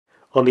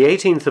On the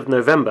 18th of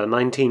November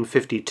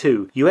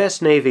 1952,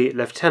 U.S. Navy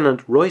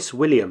Lieutenant Royce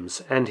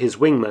Williams and his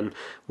wingman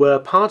were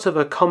part of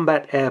a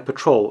combat air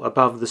patrol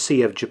above the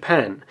Sea of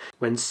Japan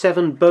when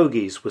 7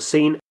 bogies were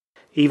seen,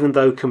 even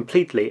though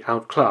completely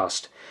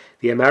outclassed.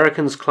 The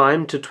Americans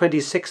climbed to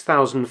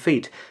 26,000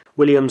 feet.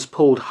 Williams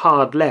pulled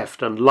hard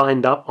left and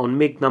lined up on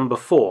MiG No.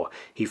 4.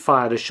 He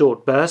fired a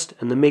short burst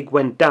and the MiG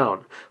went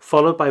down,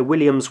 followed by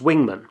Williams'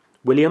 wingman.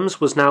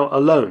 Williams was now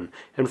alone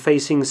and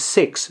facing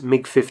 6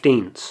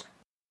 MiG-15s.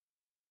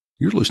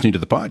 You're listening to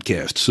the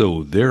podcast,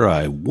 So There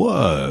I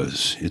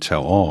Was. It's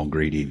how all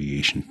great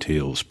aviation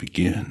tales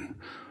begin.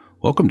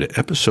 Welcome to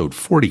episode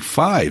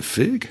 45,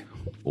 Fig.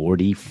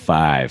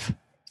 45.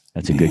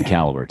 That's a good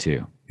caliber,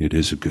 too. It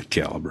is a good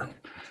caliber.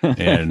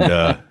 And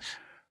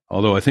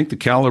although I think the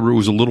caliber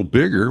was a little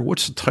bigger,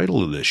 what's the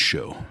title of this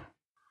show?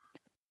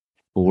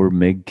 4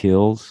 MiG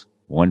Kills,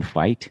 1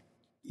 fight?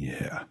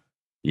 Yeah.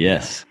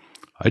 Yes.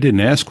 I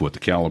didn't ask what the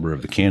caliber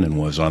of the cannon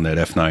was on that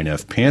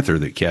F9F Panther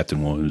that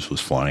Captain Williams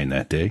was flying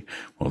that day.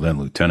 Well, then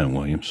Lieutenant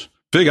Williams.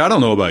 Fig, I don't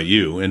know about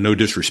you, and no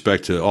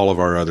disrespect to all of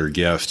our other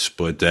guests,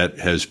 but that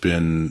has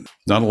been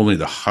not only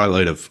the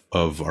highlight of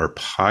our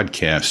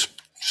podcast,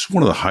 it's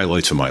one of the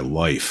highlights of my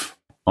life.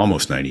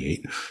 Almost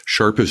 98.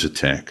 Sharp as a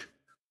tack.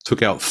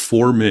 Took out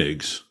 4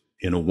 MiGs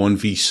in a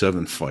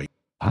 1v7 fight.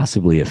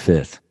 Possibly a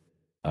 5th.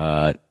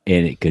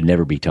 And it could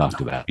never be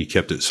talked about. He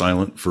kept it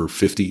silent for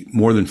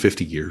more than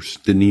 50 years.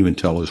 Didn't even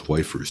tell his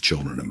wife or his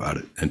children about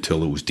it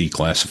until it was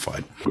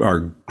declassified. Our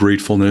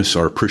gratefulness,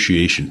 our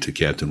appreciation to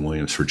Captain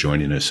Williams for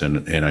joining us,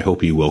 and I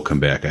hope he will come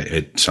back.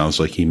 It sounds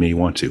like he may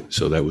want to,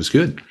 so that was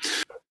good.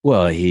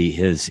 Well,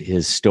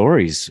 his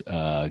stories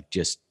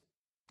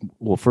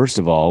well, first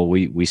of all,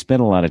 we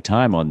spent a lot of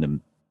time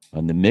on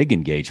the MiG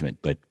engagement,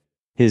 but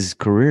his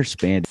career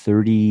spanned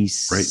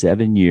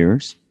 37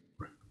 years.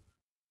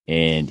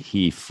 And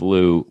he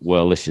flew,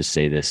 well, let's just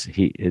say this.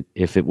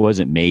 If it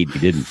wasn't made, he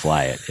didn't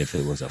fly it, if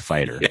it was a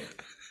fighter.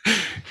 Yeah.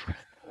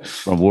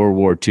 From World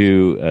War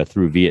II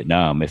through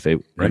Vietnam,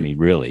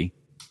 really.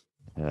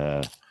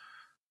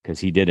 Because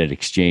he did an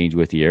exchange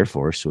with the Air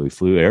Force, so he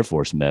flew Air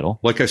Force medal.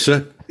 Like I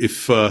said,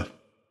 if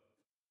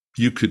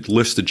you could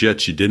list the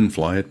jets you didn't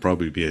fly, it'd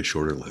probably be a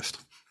shorter list.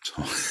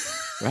 So.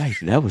 Right.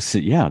 That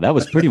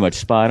was pretty much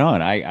spot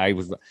on. I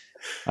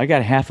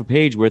got half a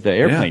page worth of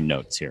airplane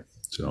notes here.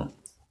 So.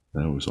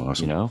 That was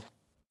awesome. You know,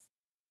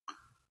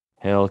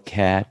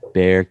 Hellcat,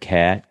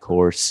 Bearcat,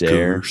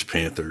 Corsair, Cougars,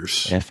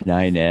 Panthers,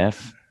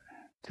 F9F,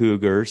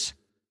 Cougars,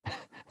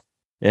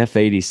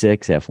 F86,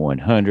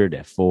 F100,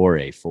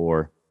 F4,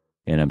 A4,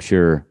 and I'm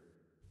sure.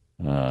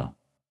 Did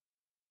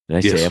I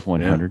say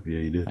F100? Yeah,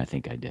 you did. I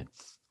think I did.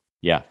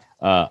 Yeah,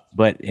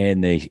 but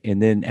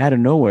then out of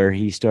nowhere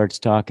he starts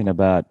talking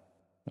about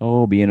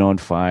being on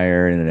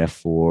fire in an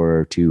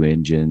F4, 2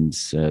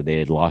 engines. They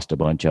had lost a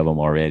bunch of them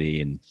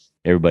already, and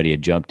everybody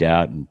had jumped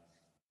out, and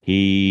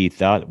he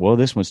thought, well,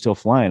 this one's still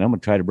flying. I'm going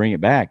to try to bring it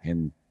back.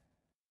 And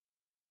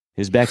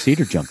his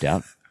backseater jumped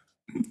out.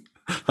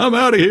 I'm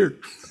out of here.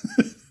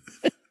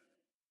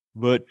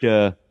 But,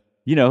 they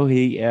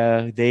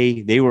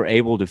were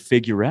able to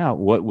figure out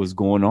what was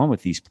going on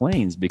with these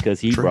planes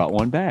because he brought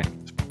one back.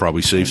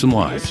 Probably saved some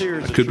lives.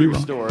 I could be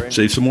wrong.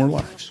 Save some more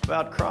lives.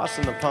 About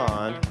crossing the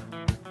pond.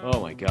 Oh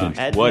my gosh!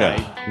 At what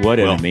night,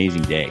 an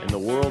amazing day! In the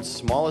world's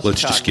smallest. Let's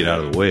just get out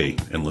of the way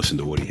and listen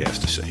to what he has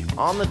to say.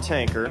 On the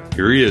tanker.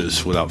 Here he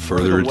is, without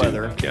further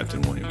ado,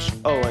 Captain Williams.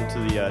 Oh, and to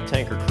the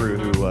tanker crew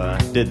who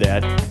did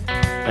that,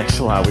 thanks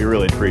a lot. We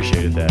really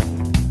appreciated that.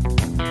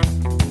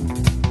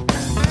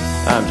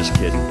 I'm just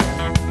kidding.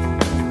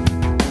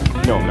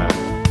 No, I'm not.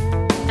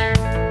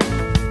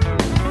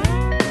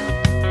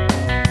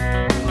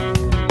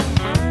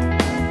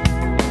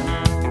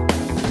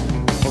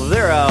 Well,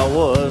 there I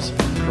was.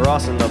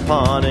 Crossing the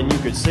pond, and you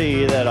could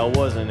see that I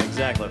wasn't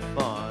exactly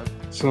fun.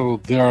 So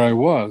there I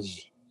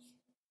was.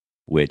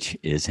 Which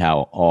is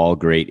how all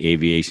great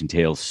aviation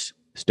tales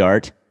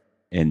start.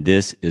 And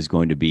this is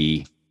going to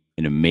be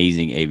an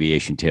amazing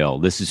aviation tale.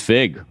 This is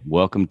Fig.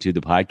 Welcome to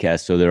the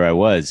podcast. So there I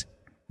was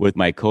with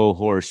my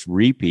co-host,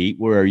 Repeat.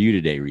 Where are you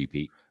today,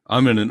 Repeat?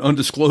 I'm in an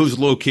undisclosed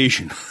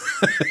location.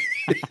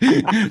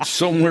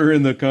 Somewhere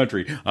in the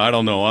country. I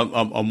don't know.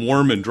 I'm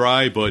warm and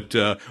dry, but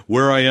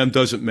where I am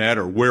doesn't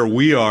matter. Where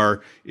we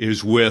are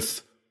is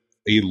with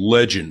a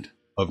legend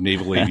of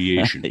naval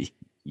aviation.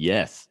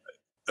 Yes.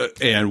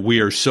 And we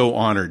are so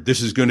honored.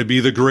 This is going to be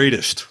the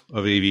greatest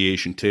of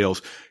aviation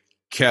tales.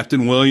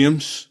 Captain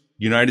Williams,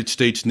 United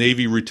States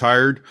Navy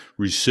retired,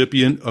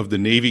 recipient of the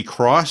Navy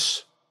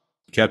Cross.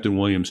 Captain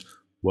Williams,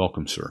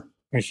 welcome, sir.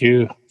 Thank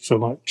you so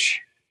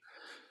much.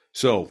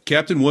 So,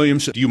 Captain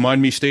Williams, do you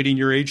mind me stating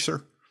your age,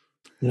 sir?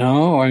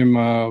 No, I'm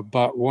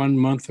about 1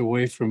 month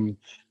away from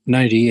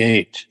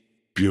 98.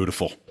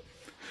 Beautiful.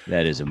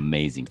 That is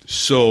amazing.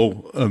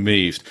 So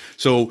amazed.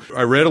 So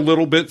I read a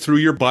little bit through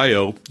your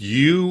bio.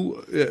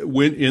 You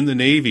went in the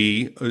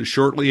Navy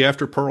shortly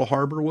after Pearl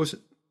Harbor, was it?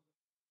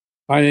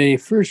 I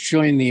first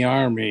joined the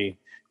Army.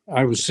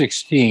 I was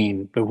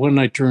 16, but when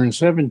I turned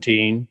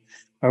 17,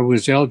 I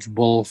was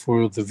eligible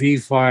for the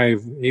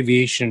V5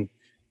 aviation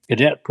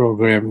cadet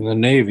program in the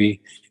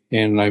Navy,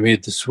 and I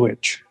made the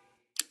switch.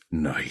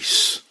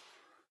 Nice.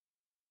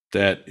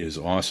 That is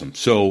awesome.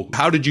 So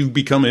how did you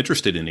become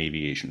interested in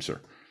aviation,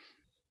 sir?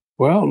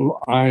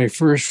 Well, I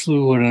first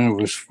flew when I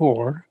was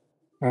 4,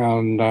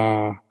 and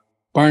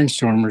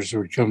barnstormers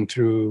would come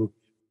through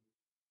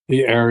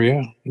the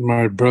area.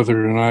 My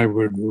brother and I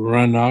would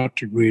run out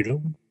to greet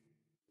them.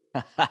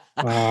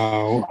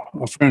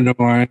 A friend of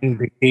mine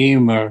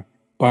became a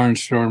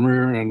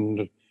barnstormer,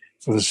 and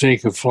for the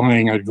sake of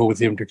flying, I'd go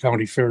with him to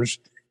county fairs,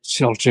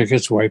 sell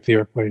tickets, wipe the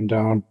airplane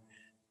down,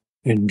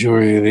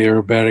 enjoy the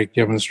aerobatic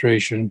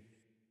demonstration,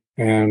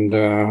 and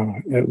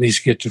at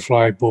least get to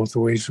fly both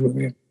ways with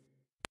him.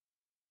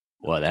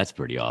 Well, that's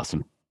pretty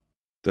awesome.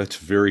 That's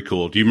very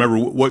cool. Do you remember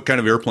what kind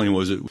of airplane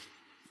was it?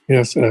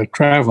 Yes,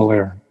 Travel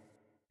Air.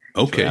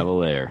 Okay.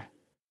 Travel Air.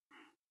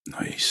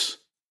 Nice.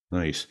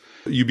 Nice.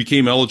 You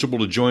became eligible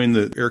to join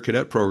the Air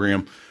Cadet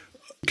program.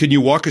 Can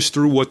you walk us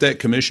through what that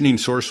commissioning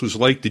source was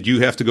like? Did you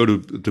have to go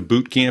to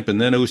boot camp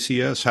and then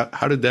OCS?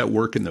 How did that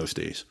work in those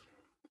days?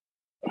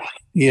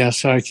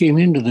 Yes, I came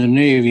into the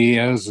Navy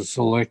as a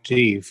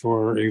selectee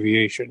for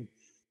aviation,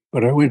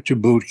 but I went to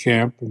boot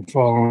camp, and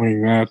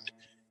following that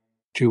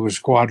to a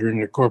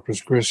squadron at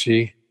Corpus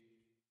Christi,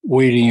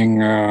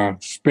 waiting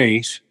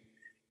space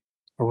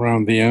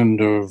around the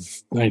end of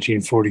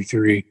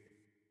 1943.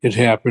 It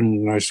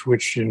happened, and I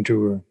switched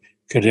into a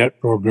cadet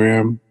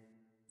program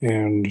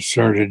and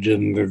started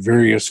in the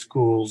various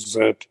schools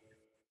that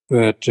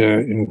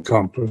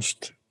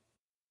encompassed.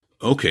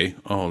 Okay.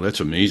 Oh, that's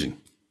amazing.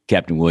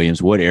 Captain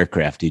Williams, what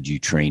aircraft did you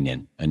train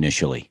in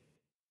initially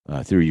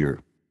through your?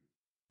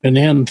 An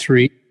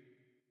N3.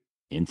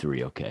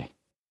 N3, okay.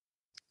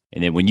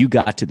 And then when you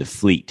got to the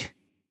fleet,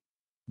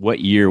 what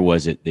year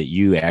was it that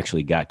you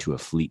actually got to a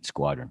fleet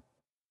squadron?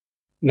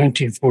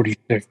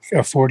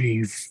 1946,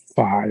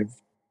 45,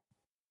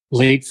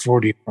 late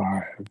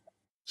 45.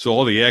 So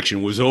all the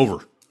action was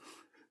over.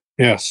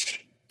 Yes.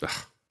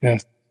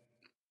 Yes.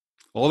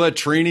 All that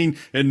training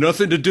and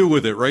nothing to do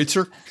with it, right,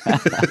 sir?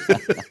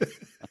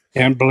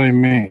 Can't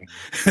blame me.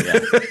 Yeah,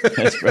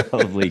 that's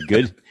probably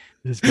good.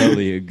 That's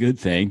probably a good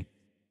thing.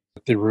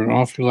 There were an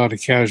awful lot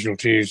of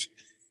casualties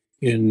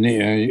in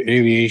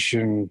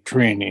aviation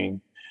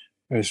training,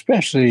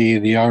 especially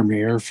the Army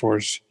Air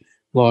Force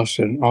lost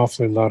an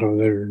awful lot of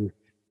their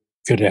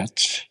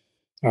cadets.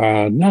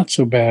 Not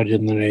so bad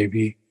in the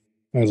Navy.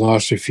 I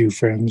lost a few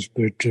friends,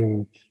 but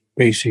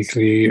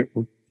basically it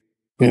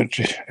went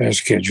as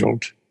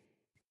scheduled.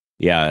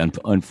 Yeah, and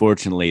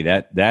unfortunately,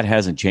 that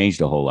hasn't changed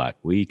a whole lot.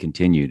 We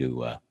continue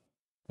to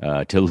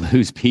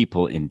lose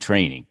people in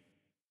training.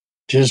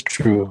 Just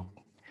true.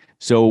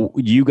 So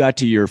you got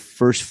to your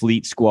first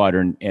fleet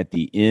squadron at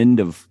the end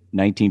of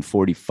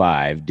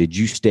 1945. Did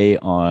you stay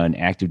on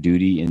active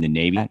duty in the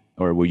Navy,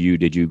 or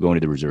did you go into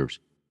the reserves?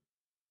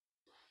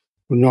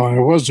 No, I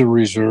was a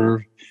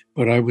reserve,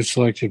 but I was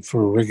selected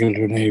for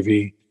regular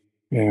Navy,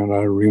 and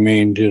I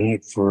remained in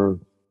it for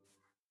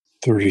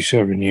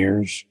 37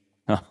 years.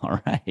 All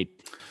right.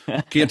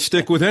 Can't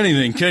stick with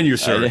anything, can you,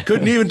 sir?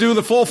 Couldn't even do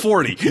the full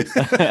 40.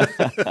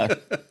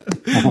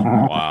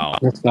 Wow.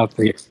 I thought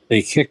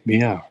they kicked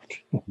me out.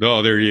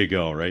 Oh, there you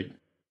go, right?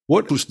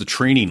 What was the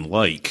training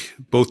like,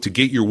 both to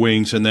get your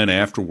wings and then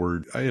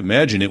afterward? I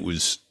imagine it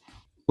was,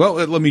 well,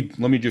 let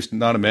me just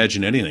not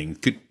imagine anything.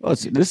 Well,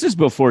 this is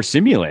before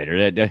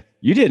simulator.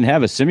 You didn't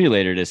have a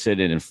simulator to sit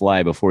in and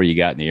fly before you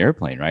got in the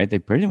airplane, right? They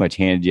pretty much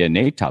handed you an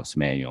ATOPS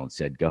manual and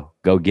said,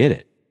 go get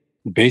it.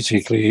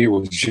 Basically, it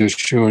was just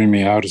showing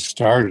me how to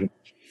start it.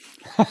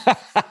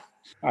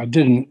 I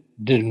didn't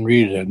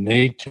read an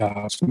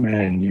ATOPS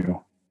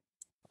manual.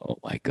 Oh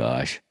my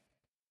gosh!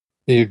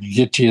 They'd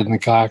get you in the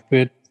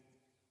cockpit,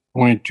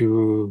 point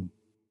to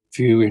a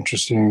few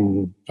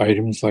interesting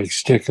items like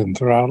stick and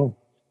throttle,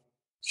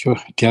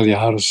 tell you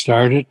how to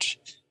start it.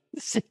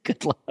 Say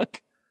good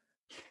luck.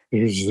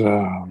 There's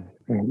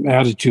an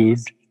attitude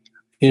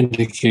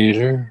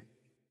indicator,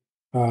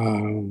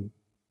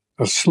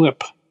 a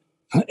slip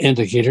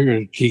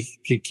indicator to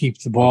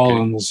keep the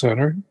ball in the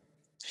center.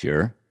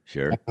 Sure.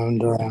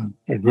 And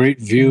a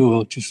great view.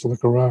 We'll just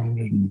look around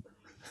and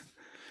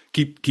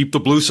keep the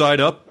blue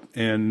side up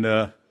and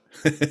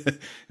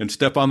and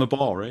step on the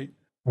ball, right?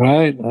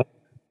 Right.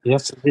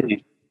 Yes,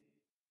 indeed.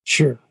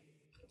 Sure.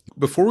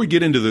 Before we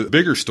get into the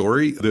bigger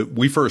story that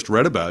we first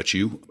read about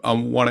you, I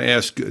want to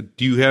ask,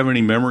 do you have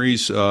any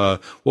memories?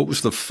 What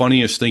was the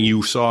funniest thing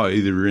you saw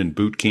either in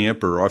boot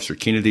camp or officer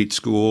candidate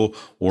school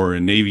or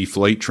in Navy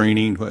flight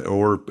training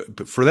or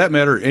for that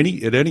matter,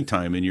 at any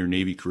time in your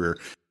Navy career?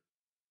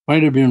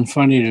 Might have been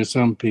funny to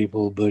some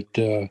people, but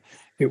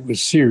it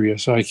was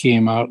serious. I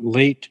came out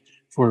late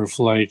for a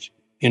flight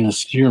in a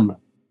steerman,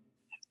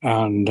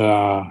 and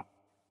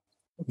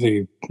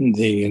the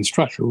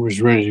instructor was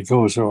ready to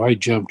go, so I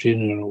jumped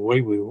in and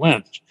away we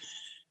went.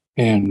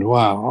 And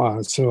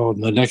wow, so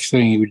the next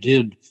thing he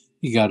did,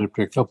 he got up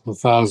to a couple of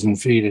thousand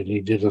feet and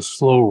he did a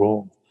slow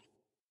roll.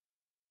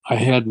 I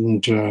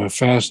hadn't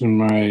fastened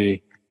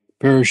my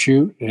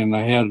parachute and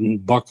I hadn't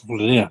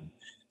buckled it in.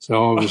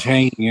 So I was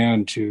hanging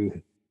on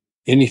to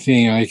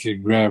anything I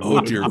could grab.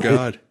 Oh, dear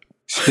God.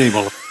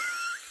 Stable.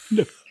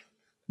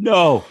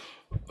 No.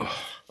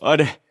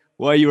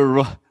 While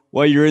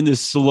you're in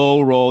this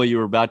slow roll, you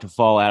were about to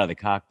fall out of the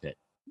cockpit.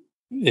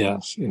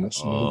 Yes.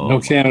 Oh, no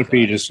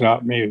canopy God. to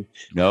stop me.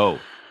 No.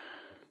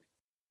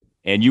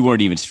 And you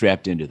weren't even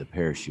strapped into the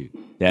parachute.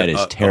 That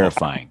is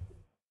terrifying.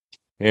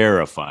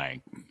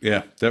 Terrifying.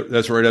 Yeah,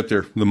 that's right up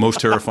there. The most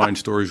terrifying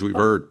stories we've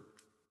heard.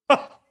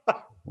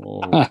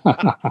 Oh.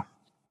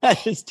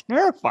 That is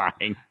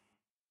terrifying.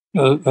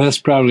 That's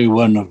probably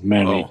one of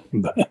many.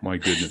 Oh, my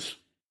goodness.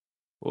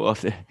 Well,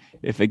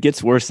 if it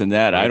gets worse than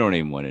that, I don't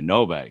even want to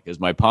know about it because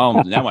my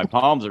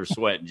palms are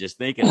sweating just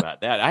thinking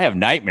about that. I have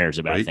nightmares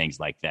about things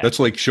like that. That's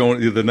like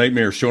the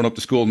nightmare of showing up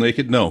to school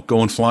naked. No,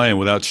 going flying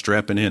without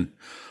strapping in.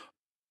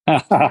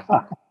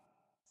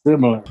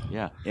 Similar.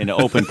 Yeah, in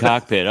an open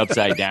cockpit,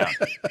 upside down.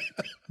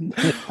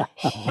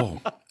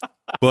 Oh.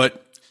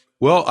 But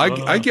well,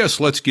 I guess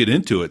let's get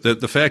into it.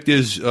 The fact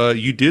is,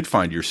 you did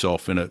find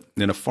yourself in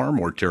a far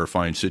more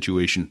terrifying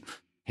situation.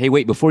 Hey,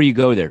 wait, before you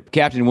go there,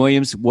 Captain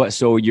Williams,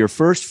 so your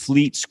first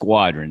fleet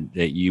squadron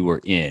that you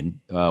were in,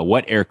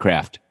 what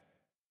aircraft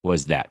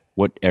was that?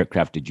 What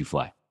aircraft did you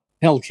fly?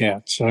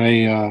 Hellcats.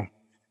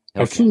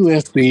 I flew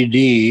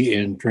FBD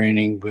in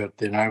training, but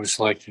then I was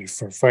selected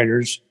for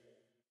fighters.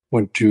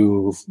 Went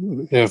to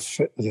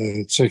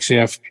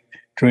 6F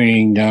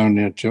training down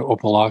at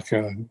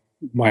Opelika,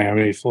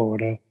 Miami,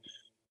 Florida,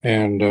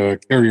 and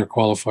carrier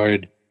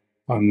qualified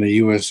on the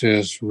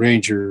USS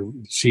Ranger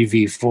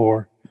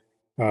CV4.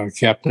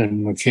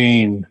 Captain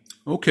McCain,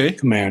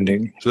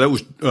 commanding. So that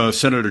was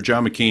Senator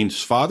John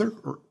McCain's father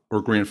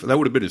or grandfather? That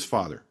would have been his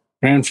father.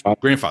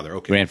 Grandfather.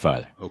 Okay.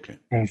 Grandfather. Okay.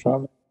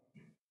 Grandfather.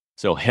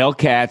 So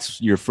Hellcats,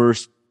 your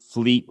first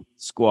fleet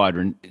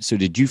squadron. So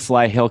did you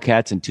fly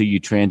Hellcats until you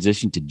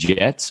transitioned to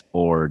jets,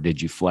 or did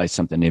you fly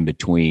something in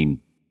between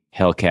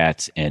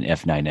Hellcats and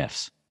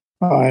F9Fs?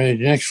 I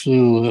next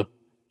flew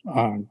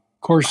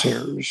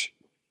Corsairs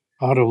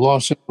out of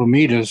Los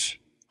Alamitas.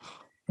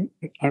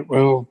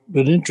 Well,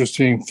 an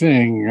interesting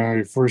thing,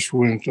 I first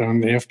went on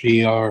the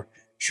FDR.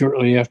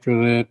 Shortly after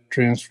that,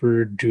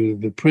 transferred to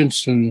the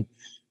Princeton.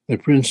 The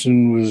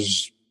Princeton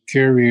was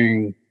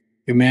carrying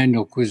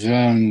Emmanuel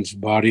Quizan's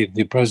body,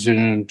 the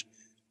president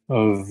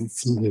of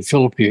the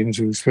Philippines,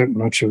 who spent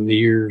much of the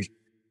years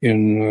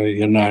in the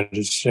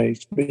United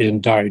States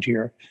and died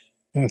here.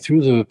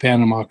 Through the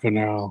Panama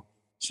Canal,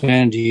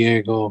 San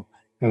Diego,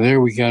 and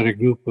there we got a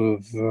group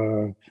of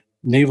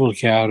Naval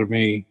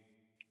Academy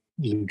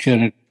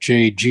Lieutenant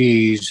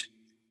JGs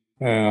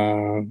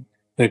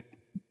that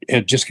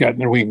had just gotten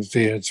their wings.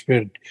 They had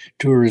spent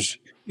tours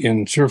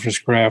in surface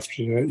craft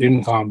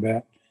in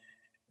combat.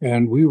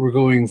 And we were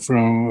going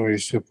from a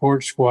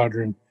support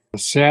squadron,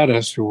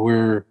 SATUS,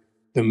 where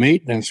the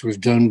maintenance was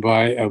done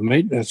by a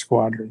maintenance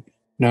squadron.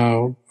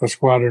 Now, a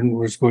squadron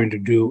was going to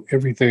do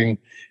everything,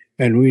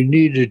 and we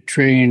needed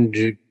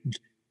trained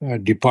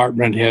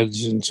department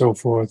heads and so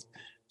forth.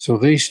 So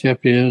they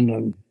stepped in,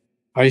 and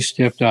I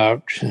stepped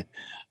out.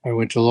 I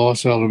went to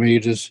Los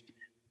Alamitas.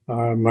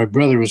 My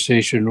brother was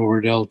stationed over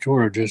at El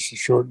Toro, just a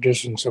short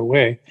distance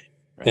away.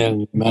 Right.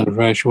 And matter of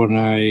fact, when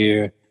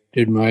I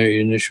did my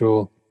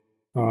initial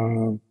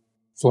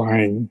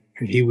flying,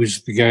 he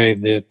was the guy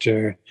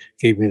that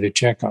gave me the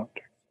checkout.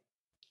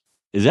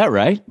 Is that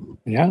right?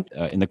 Yeah.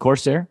 In the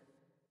Corsair?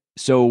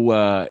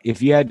 So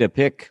if you had to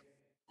pick...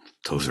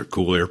 Those are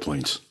cool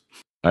airplanes.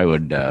 I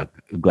would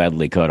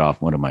gladly cut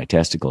off one of my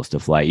testicles to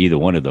fly either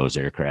one of those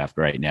aircraft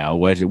right now.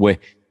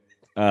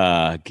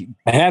 I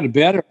had a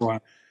better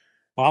one.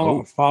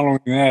 Following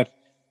that,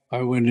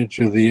 I went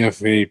into the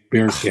F8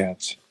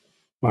 Bearcats,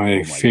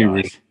 my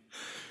favorite.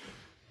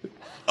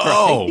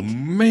 Oh,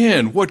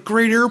 man, what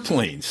great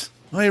airplanes.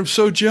 I am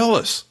so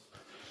jealous.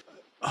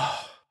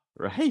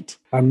 Right.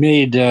 I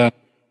made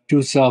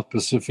 2 South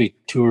Pacific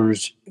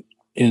tours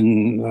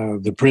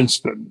in the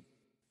Princeton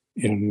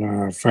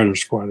in fighter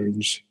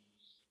squadrons.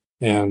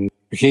 And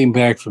I came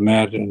back from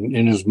that, and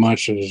in as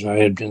much as I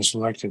had been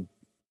selected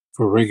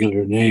for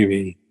regular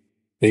Navy,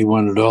 they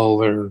wanted all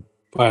their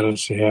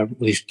pilots to have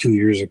at least 2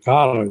 years of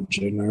college,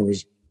 and I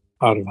was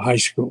out of high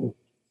school.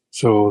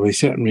 So they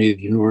sent me to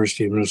the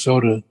University of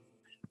Minnesota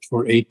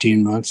for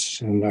 18 months,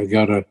 and I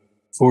got a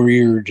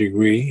 4-year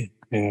degree,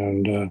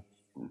 and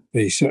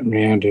they sent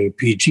me on to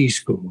PG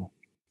school.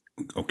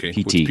 Okay,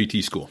 PT. What's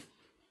PT school?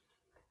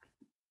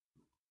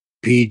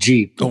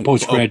 PG,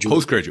 postgraduate.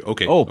 Postgraduate,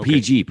 okay. Okay.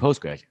 PG,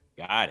 postgraduate.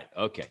 Got it.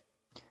 Okay.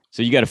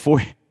 So you got a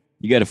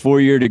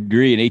 4-year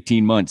degree in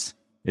 18 months,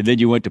 and then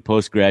you went to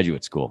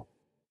postgraduate school.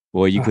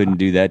 Boy, you couldn't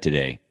do that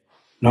today.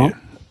 No. Yeah.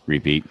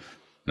 Repeat.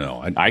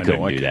 No, I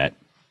couldn't do that.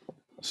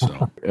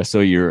 So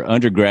your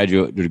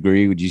undergraduate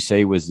degree, would you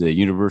say, was the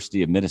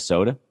University of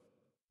Minnesota?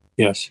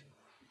 Yes.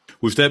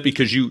 Was that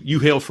because you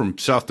hail from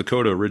South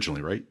Dakota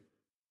originally, right?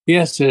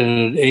 Yes. At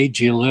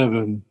age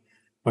 11,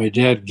 my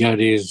dad got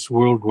his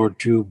World War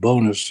II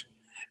bonus,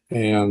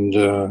 and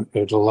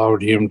it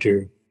allowed him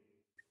to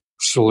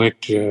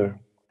select to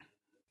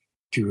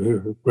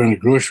run a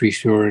grocery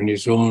store on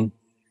his own.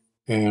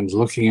 And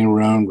looking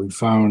around, we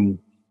found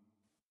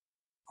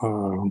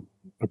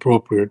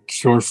appropriate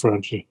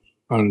storefront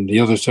on the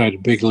other side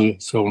of Big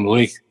Stone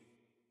Lake,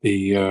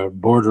 the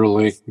border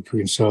lake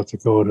between South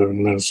Dakota and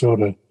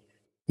Minnesota.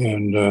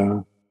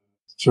 And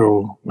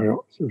so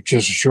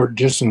just a short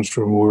distance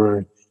from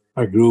where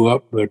I grew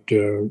up, but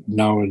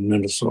now in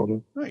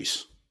Minnesota.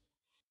 Nice.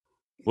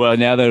 Well,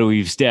 now that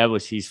we've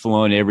established he's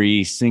flown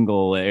every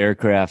single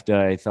aircraft,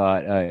 I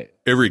thought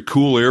every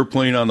cool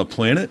airplane on the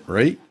planet,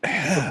 right?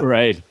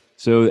 Right.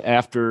 So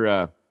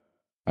after,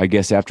 I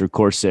guess after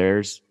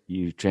Corsairs,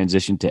 you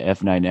transitioned to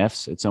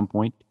F9Fs at some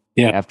point.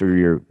 Yeah.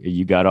 After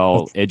you got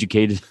all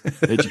educated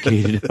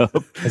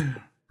up.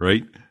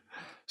 Right.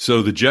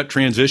 So the jet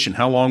transition,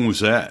 how long was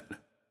that?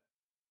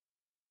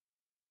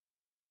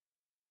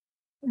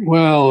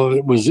 Well,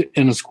 it was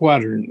in a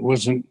squadron. It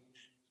wasn't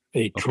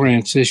a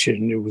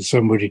transition. It was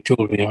somebody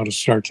told me how to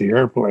start the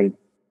airplane.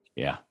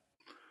 Yeah.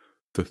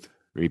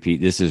 Repeat.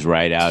 This is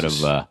right out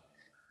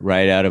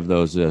of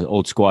those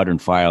old squadron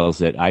files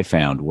that I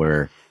found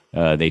where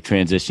they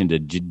transitioned to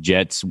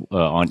jets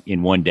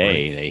in one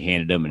day. Right. They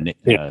handed them, and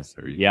yes,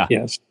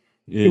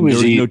 there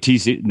was no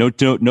two-seat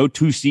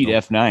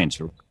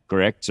F9s.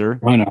 Correct, sir?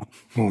 Why not?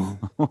 Oh.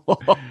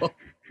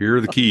 Here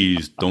are the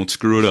keys. Don't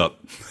screw it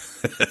up.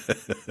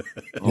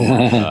 Oh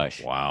my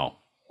gosh! Wow.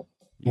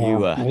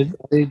 I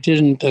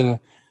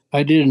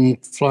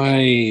didn't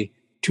fly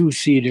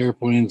two-seat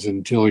airplanes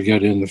until I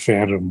got in the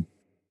Phantom.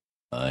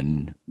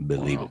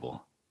 Unbelievable.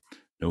 Wow.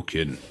 No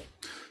kidding.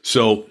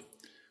 So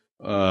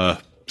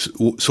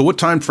what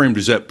time frame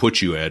does that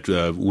put you at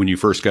when you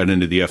first got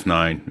into the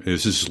F9?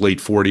 Is this late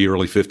 40s,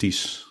 early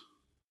 50s?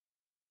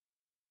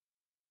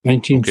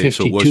 1952. Okay,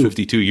 so it was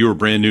 52. You were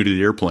brand new to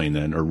the airplane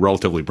then, or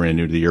relatively brand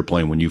new to the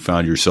airplane when you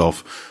found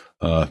yourself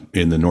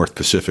in the North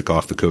Pacific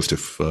off the coast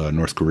of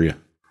North Korea.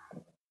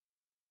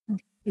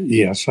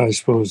 Yes, I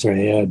suppose I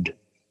had,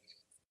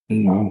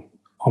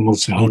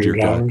 almost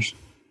 100 hours.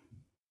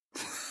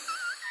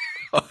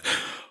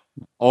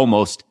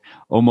 almost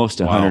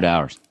 100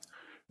 hours.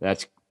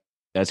 That's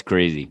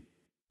crazy.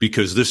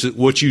 Because this is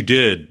what you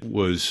did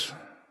was,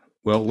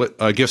 well,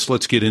 I guess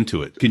let's get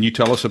into it. Can you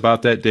tell us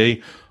about that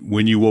day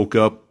when you woke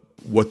up,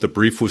 what the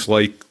brief was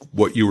like,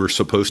 what you were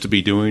supposed to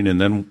be doing,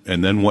 and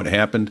then what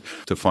happened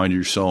to find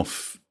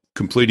yourself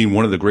completing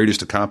one of the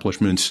greatest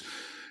accomplishments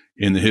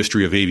in the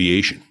history of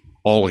aviation,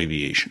 all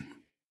aviation?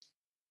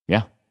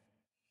 Yeah.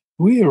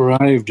 We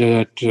arrived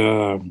at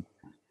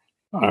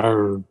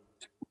our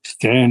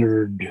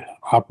standard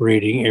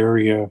operating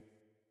area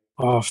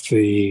off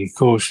the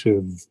coast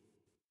of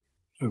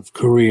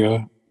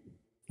Korea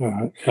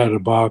at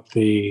about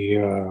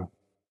the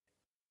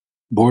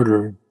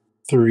border,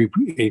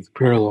 38th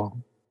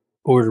parallel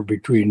border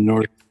between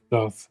North and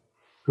South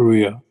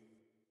Korea.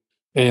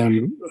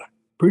 And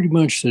pretty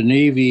much the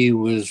Navy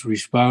was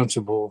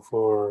responsible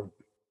for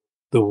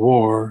the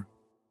war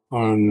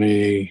on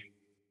the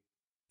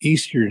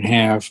eastern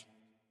half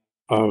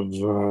of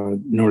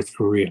North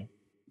Korea.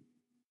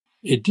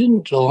 It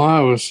didn't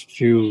allow us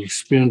to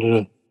spend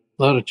a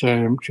lot of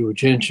time to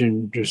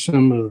attention to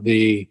some of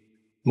the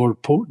more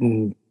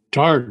potent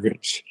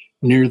targets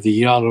near the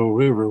Yalu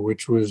River,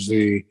 which was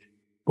the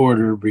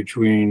border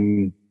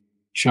between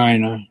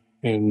China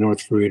and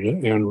North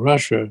Korea and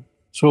Russia,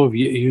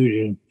 Soviet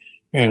Union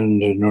and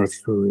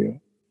North Korea.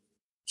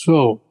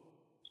 So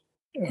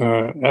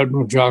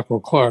Admiral Jocko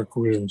Clark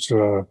was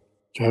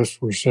Task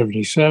Force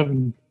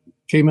 77,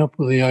 came up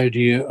with the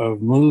idea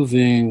of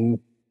moving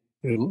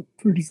a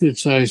pretty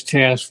good-sized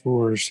task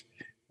force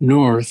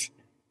north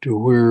to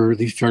where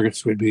these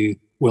targets would be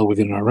well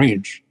within our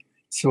range.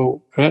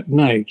 So at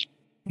night,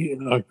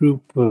 a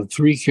group of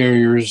 3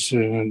 carriers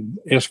and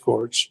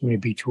escorts,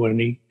 maybe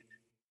 20,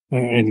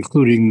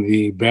 including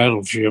the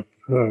battleship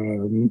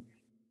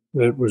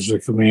that was the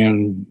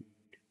command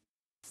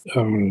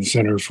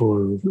center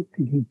for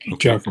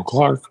Jocko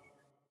Clark,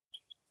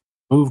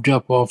 moved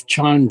up off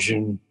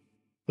Chongjin,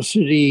 a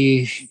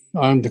city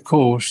on the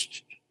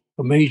coast,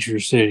 a major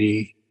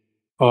city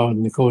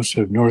on the coast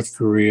of North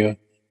Korea,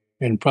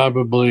 and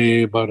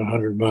probably about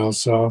 100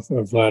 miles south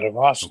of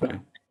Vladivostok. Okay.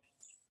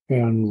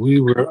 And we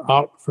were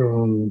out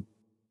from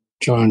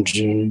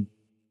Chongjin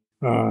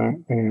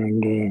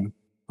and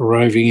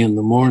arriving in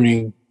the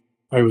morning.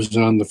 I was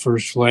on the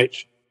first flight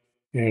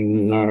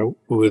and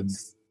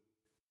with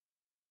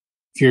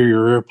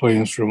carrier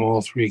airplanes from all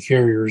 3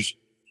 carriers.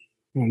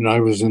 And I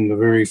was in the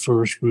very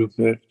first group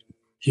that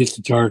hit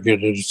the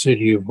target at the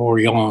city of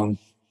Oryong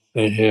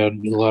that had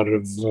a lot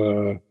of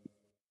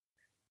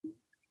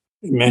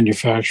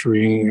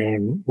manufacturing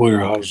and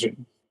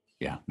warehousing.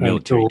 Yeah,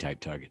 military type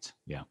targets.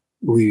 Yeah.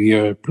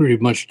 We pretty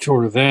much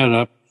tore that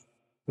up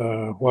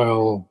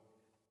while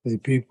the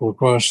people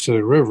across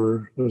the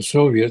river, the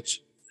Soviets,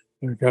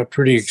 got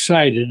pretty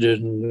excited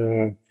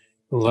and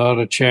a lot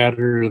of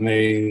chatter, and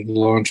they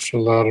launched a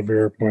lot of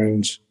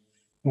airplanes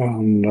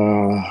and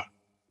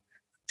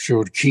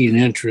showed keen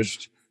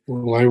interest.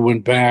 Well, I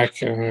went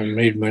back and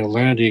made my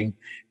landing,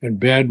 and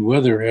bad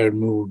weather had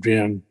moved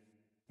in,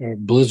 a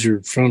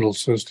blizzard frontal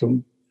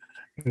system.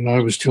 And I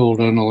was told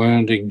on the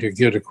landing to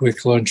get a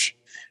quick lunch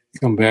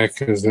come back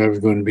because I was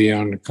going to be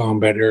on the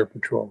combat air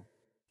patrol,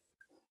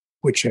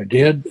 which I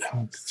did.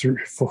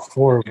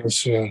 Four of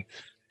us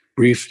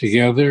briefed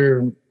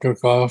together,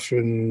 took off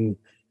in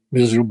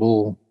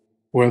miserable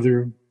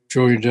weather,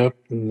 joined up,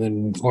 and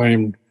then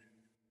climbed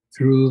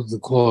through the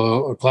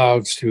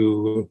clouds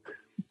to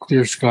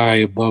clear sky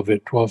above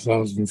at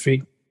 12,000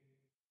 feet.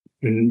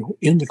 And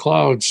in the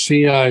clouds,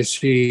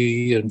 CIC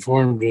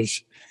informed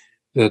us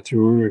that there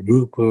were a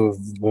group of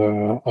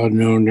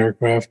unknown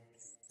aircraft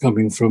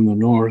coming from the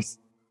north,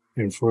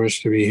 and for us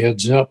to be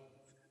heads up.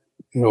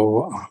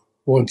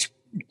 Once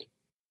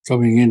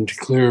coming into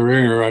clear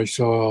air, I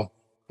saw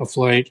a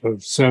flight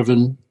of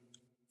 7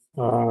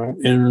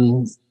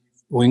 in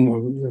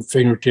wing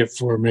fingertip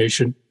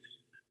formation,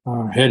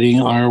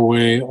 heading our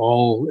way,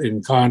 all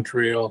in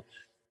contrail,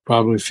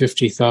 probably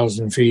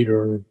 50,000 feet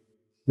or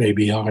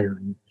maybe higher.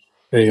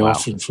 They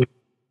often flew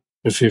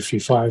to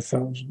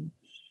 55,000.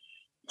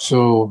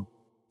 So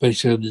they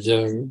said,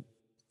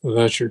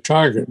 that's your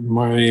target.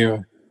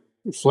 My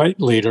flight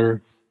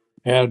leader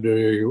had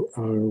a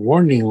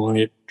warning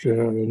light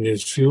in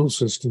his fuel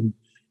system.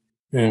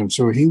 And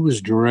so he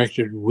was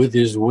directed with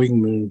his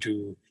wingman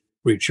to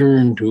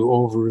return to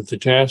over the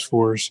task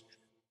force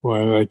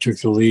while I took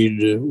the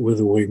lead with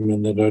a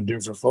wingman that I'd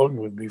never flown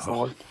with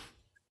before.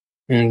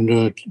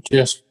 And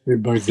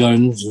tested my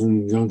guns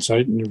and gun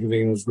sight and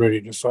everything, was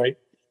ready to fight,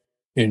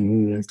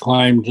 and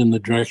climbed in the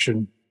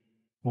direction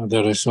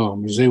that I saw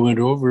them. As they went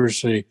over,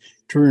 they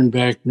turned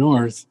back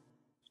north,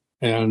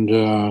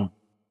 and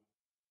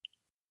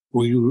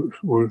we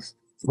were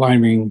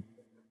climbing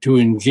to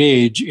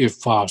engage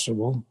if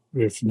possible,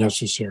 if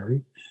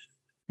necessary.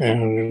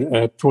 And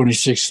at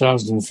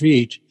 26,000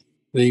 feet,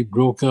 they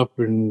broke up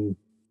in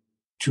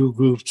 2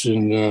 groups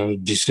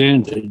and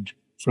descended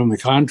from the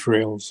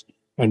contrails,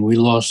 and we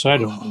lost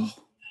sight of them.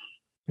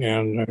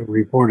 And I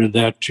reported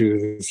that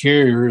to the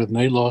carrier, and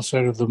they lost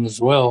sight of them as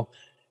well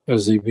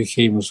as they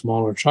became a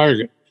smaller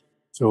target.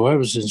 So I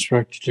was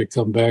instructed to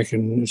come back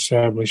and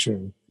establish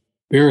a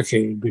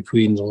barricade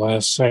between the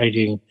last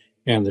sighting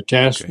and the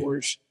task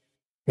force.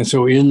 And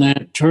so in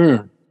that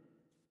turn,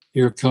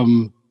 here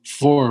come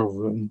 4 of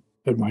them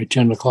at my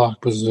 10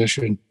 o'clock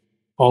position,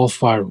 all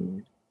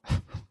firing.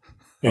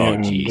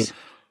 Geez.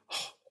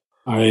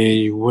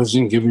 I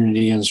wasn't given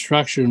any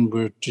instruction,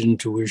 but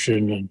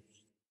intuition and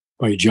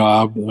my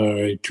job,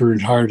 I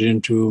turned hard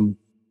into him,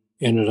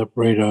 ended up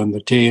right on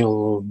the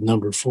tail of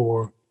number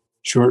 4,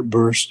 short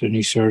burst, and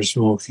he started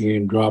smoking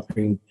and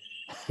dropping.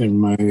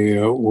 And my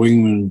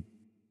wingman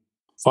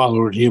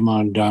followed him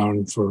on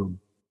down for,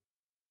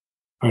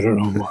 I don't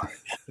know why,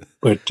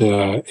 but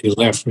he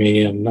left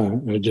me, and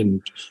I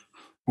didn't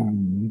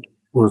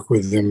work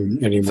with him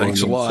anymore.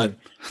 Thanks a lot.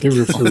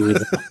 Never flew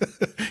with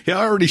him. Yeah,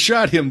 I already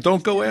shot him.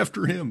 Don't go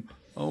after him.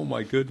 Oh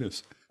my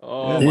goodness.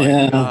 Oh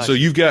my gosh.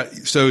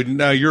 So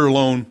now you're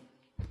alone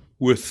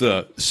with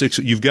 6.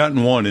 You've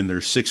gotten 1, and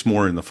there's 6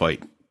 more in the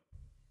fight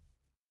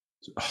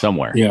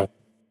somewhere. Yeah,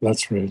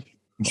 that's right.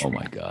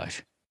 My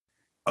gosh.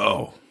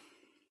 Oh.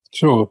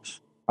 So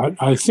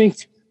I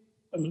think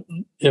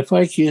if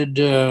I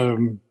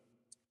could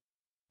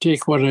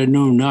take what I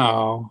know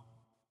now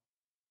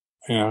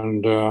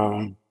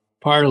and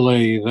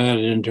parlay that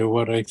into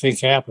what I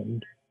think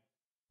happened,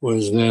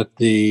 was that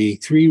the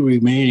 3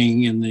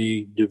 remaining in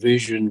the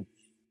division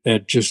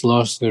that just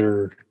lost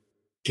their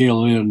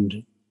tail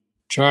end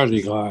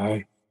Charlie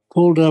guy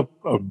pulled up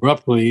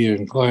abruptly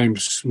and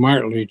climbed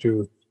smartly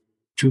to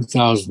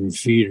 2,000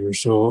 feet or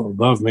so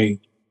above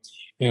me.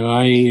 And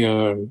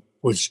I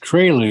was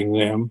trailing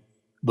them,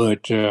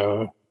 but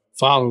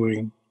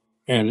following.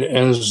 And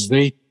as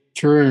they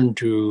turned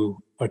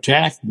to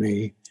attack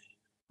me,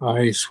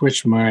 I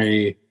switched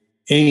my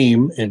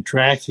aim and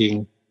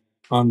tracking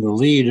on the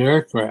lead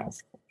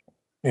aircraft.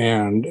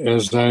 And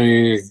as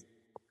I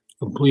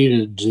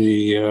completed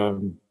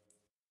the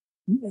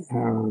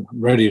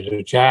ready to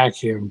attack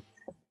him,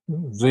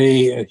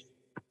 that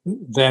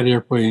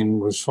airplane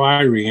was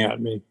firing at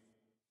me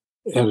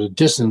at a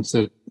distance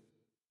that,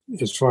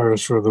 as far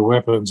as for the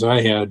weapons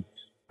I had,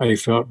 I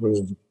felt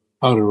was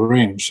out of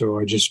range. So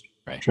I just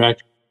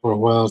tracked for a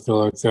while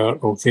till I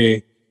thought,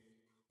 okay,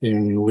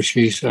 in which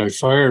case I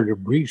fired a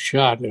brief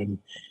shot, and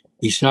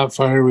he stopped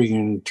firing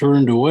and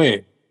turned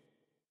away.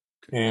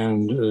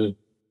 And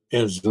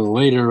as the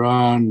later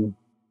on,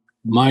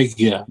 my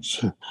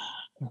guess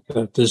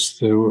that this,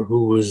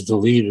 who was the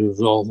lead of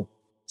all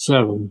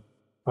 7,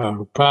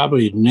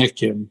 probably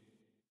nicked him,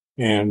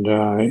 and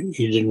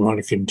he didn't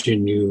want to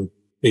continue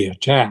the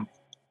attack.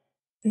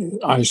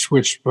 I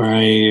switched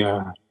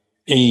my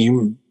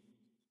aim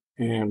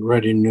and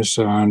readiness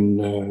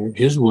on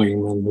his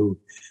wingman, who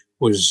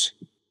was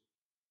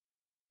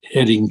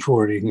heading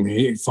toward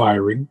me,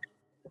 firing.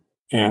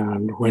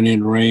 And when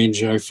in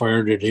range, I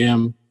fired at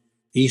him.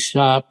 He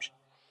stopped,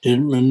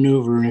 didn't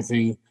maneuver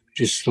anything,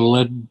 just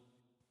led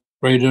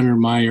right under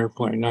my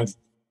airplane. I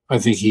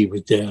think he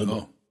was dead.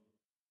 Oh.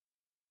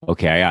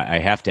 Okay, I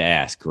have to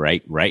ask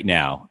right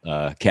now,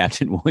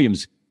 Captain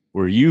Williams,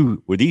 were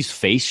these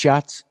face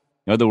shots?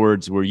 In other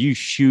words, were you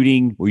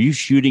shooting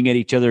at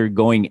each other,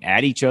 going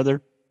at each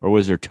other, or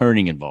was there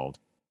turning involved?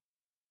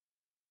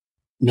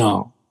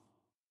 No,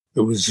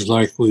 it was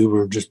like we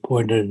were just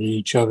pointing at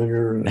each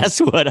other. That's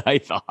what I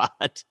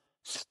thought.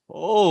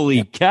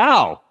 Holy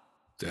cow.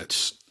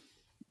 That's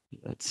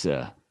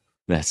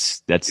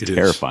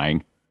terrifying.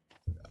 Is.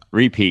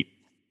 Repeat.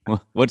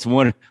 What's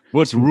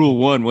rule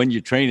one when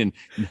you're training?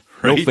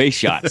 No face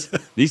shots.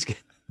 These.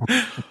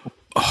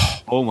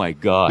 Oh my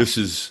God. This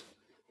is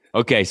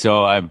okay.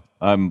 So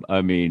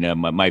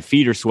my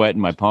feet are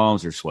sweating. My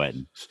palms are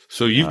sweating.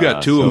 So you've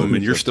got two of them,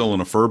 and you're still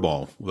in a fur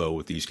ball though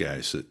with these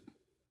guys.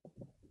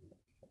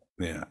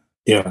 Yeah.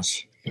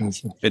 Yes.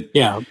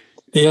 Yeah.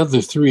 The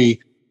other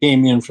three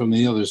came in from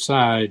the other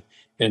side,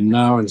 and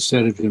now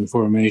instead of in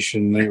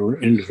formation, they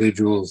were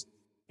individuals,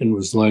 and it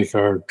was like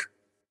our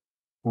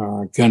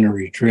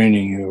gunnery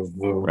training of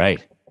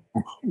right,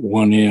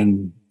 1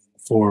 in,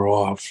 4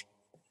 off.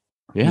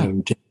 Yeah,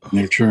 and taking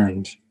their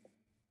turns.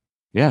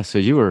 Yeah. So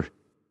you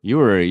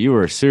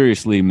were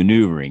seriously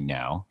maneuvering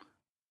now.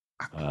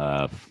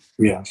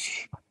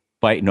 Yes.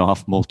 Fighting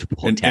off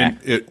multiple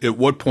attacks. And at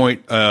what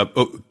point,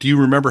 do you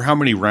remember how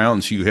many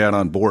rounds you had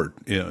on board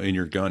in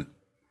your gun?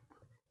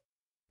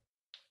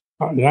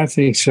 I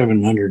think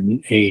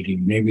 780,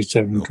 maybe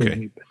 720.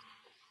 Okay.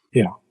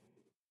 Yeah.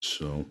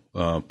 So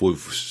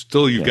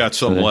you've got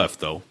some left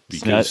though,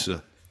 because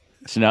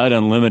it's not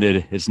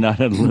unlimited. It's not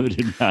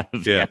unlimited amount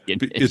of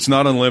it's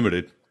not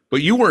unlimited.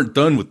 But you weren't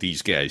done with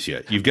these guys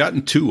yet. You've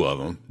gotten 2 of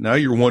them. Now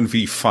you're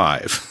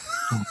 1v5.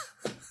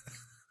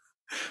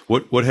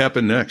 What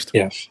happened next?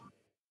 Yes.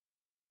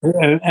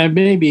 And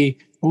maybe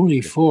only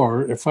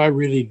 4. If I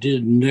really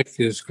did nick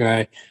this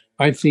guy,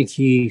 I think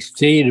he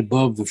stayed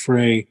above the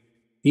fray.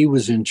 He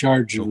was in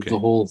charge of the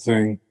whole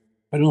thing.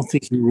 I don't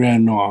think he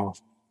ran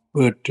off.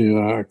 But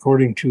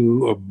according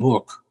to a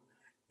book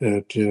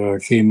that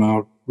came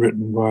out,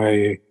 written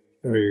by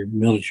a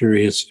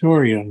military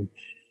historian,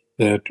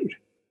 that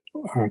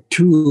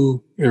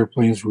 2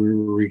 airplanes were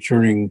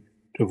returning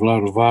to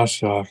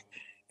Vladivostok,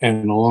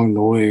 and along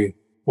the way,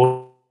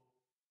 one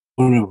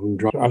of them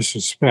dropped. I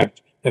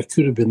suspect that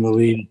could have been the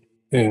lead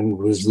and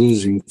was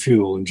losing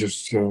fuel and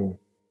just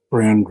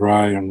ran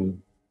dry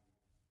and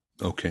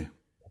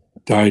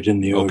died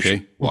in the ocean.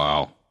 Okay,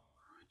 wow.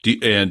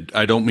 And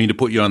I don't mean to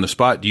put you on the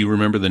spot. Do you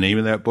remember the name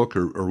of that book,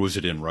 or was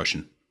it in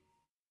Russian?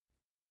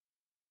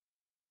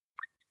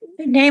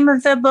 The name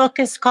of the book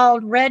is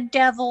called Red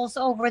Devils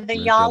Over the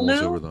Yalu.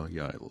 Devils Over the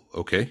Yalu.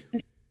 Okay.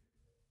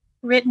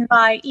 Written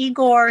by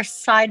Igor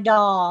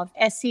Seidov,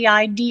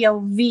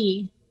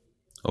 Seidov.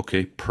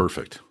 Okay,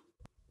 perfect.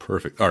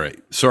 All right.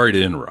 Sorry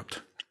to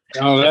interrupt.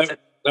 Oh,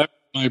 that's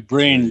my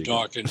brain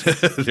talking.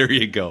 There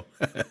you go.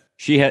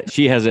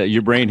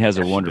 Your brain has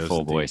a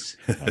wonderful voice,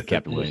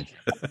 Capt Williams.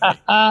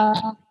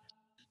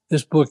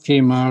 This book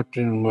came out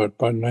in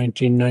about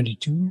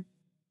 1992?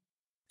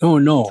 Oh,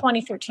 no.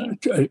 2013.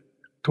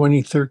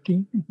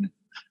 2013.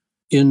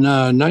 In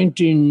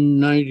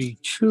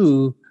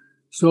 1992,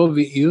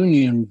 Soviet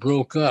Union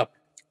broke up,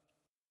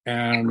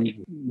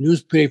 and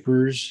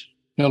newspapers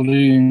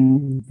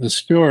telling the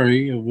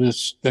story of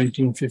this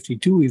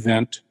 1952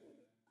 event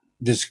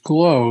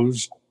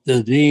disclosed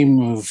the name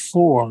of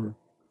 4.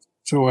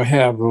 So I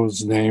have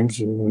those names,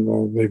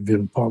 and they've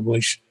been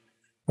published,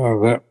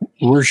 that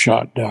were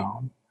shot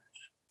down.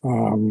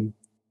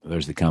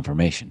 There's the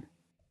confirmation.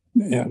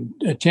 And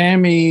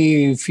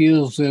Tammy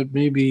feels that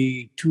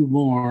maybe 2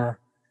 more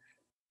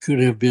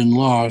could have been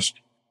lost,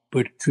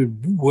 but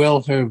could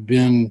well have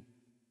been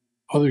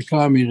other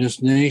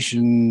communist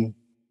nation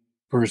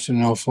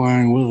personnel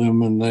flying with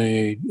them, and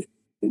they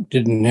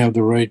didn't have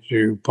the right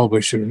to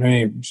publish their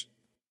names.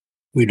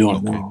 We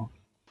don't know.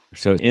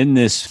 So in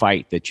this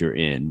fight that you're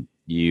in,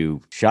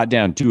 you shot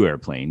down 2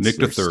 airplanes.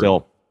 Nicked a third.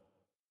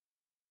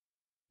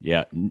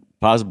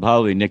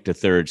 Probably nicked a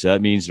third. So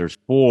that means there's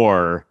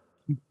 4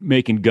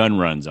 making gun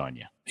runs on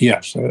you.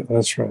 Yes,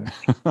 that's right.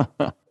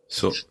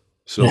 So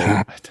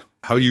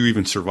how you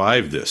even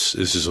survived this?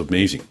 This is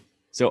amazing.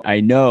 So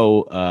I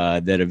know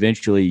that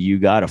eventually you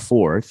got a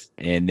 4th,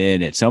 and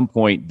then at some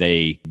point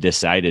they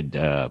decided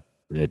that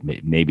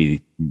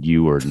maybe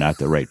you were not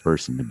the right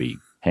person to be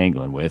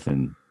hangling with,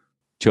 and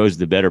chose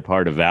the better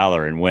part of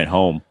valor and went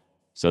home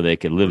so they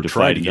could live to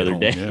fight another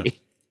day.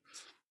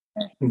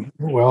 Yeah.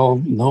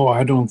 Well, no,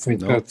 I don't think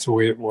that's the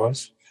way it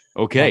was.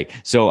 Okay,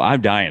 so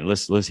I'm dying.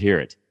 Let's hear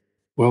it.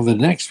 Well, the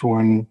next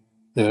one,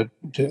 that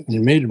they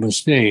made a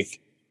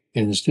mistake.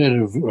 Instead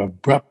of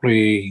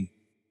abruptly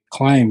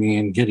climbing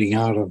and getting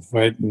out of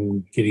it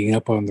and getting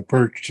up on the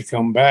perch to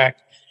come back,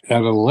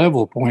 at a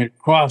level point,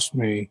 crossed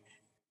me,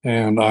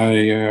 and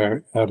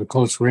I at a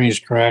close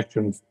range tracked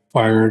and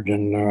fired,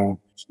 and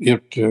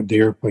the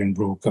airplane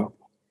broke up.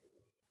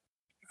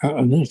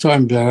 And this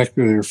time back,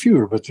 there are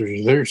fewer, but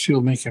they're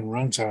still making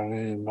runs on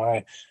it, and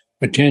my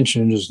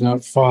attention is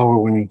not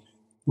following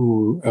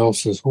who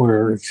else is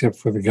where, except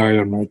for the guy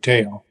on my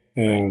tail.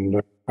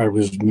 And I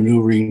was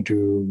maneuvering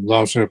to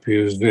louse up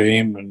his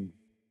aim and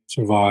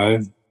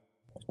survive.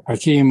 I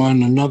came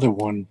on another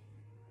one,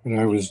 and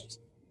I was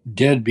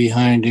dead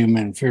behind him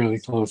in fairly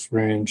close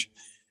range.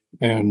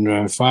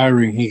 And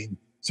firing, he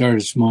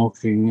started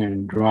smoking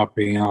and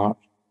dropping out,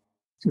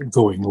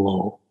 going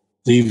low,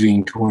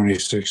 leaving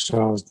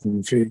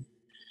 26,000 feet.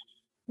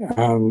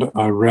 And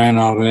I ran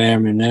out of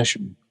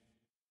ammunition.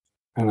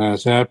 And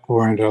at that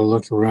point, I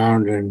looked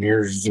around, and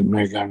here's the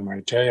MiG on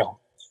my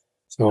tail.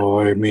 So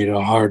I made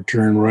a hard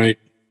turn right,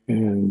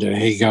 and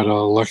he got a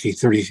lucky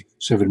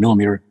 37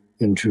 millimeter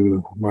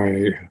into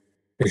my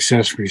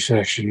accessory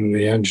section of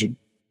the engine,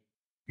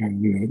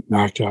 and it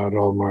knocked out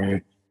all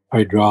my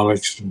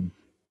hydraulics and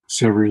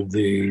severed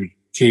the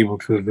cable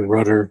to the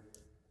rudder.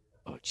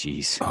 Oh,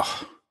 geez.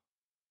 Oh,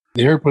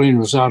 The airplane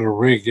was out of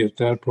rig. At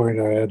that point,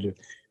 I had to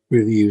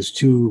really use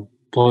two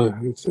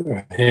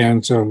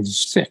hands on the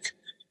stick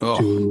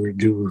to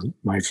do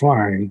my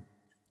flying.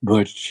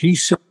 But he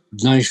sat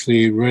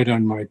nicely right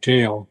on my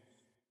tail,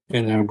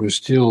 and I was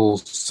still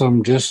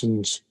some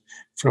distance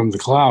from the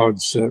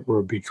clouds that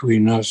were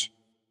between us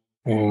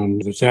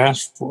and the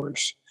task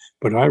force.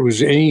 But I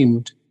was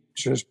aimed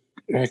just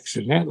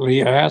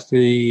accidentally at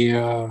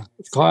the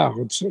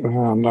clouds,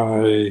 and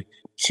I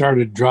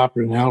started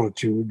dropping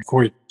altitude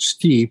quite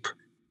steep,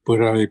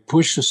 but I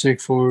pushed the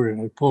stick forward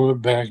and I pulled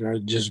it back, and I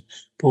just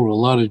pulled a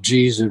lot of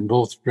G's in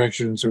both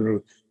directions, or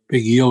a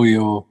big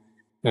yo-yo.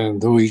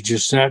 And though he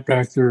just sat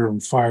back there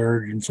and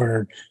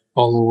fired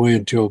all the way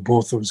until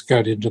both of us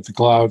got into the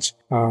clouds,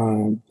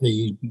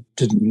 he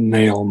didn't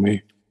nail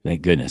me.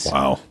 Thank goodness.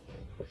 Wow.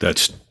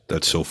 That's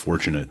so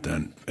fortunate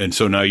then. And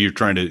so now you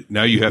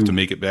have to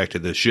make it back to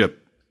the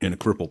ship in a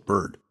crippled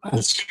bird.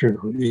 That's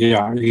true.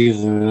 Yeah,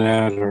 either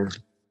that or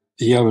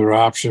the other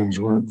options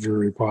weren't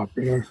very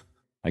popular.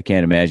 I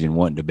can't imagine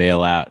wanting to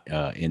bail out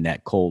in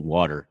that cold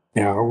water.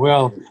 Yeah,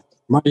 well,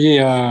 my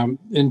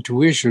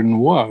intuition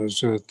was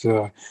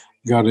that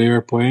got an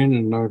airplane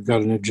and I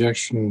got an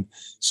ejection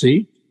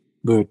seat,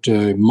 but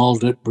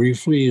mulled it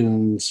briefly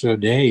and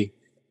said, hey,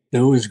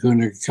 no one's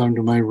going to come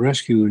to my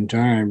rescue in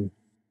time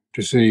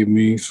to save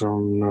me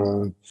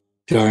from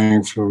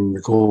dying from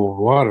the cold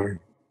water.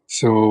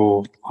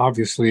 So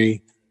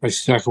obviously I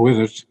stuck with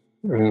it,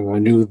 and I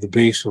knew the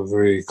base of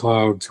the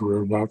clouds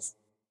were about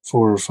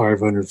 400 or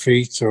 500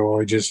 feet. So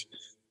I just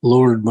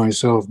lowered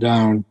myself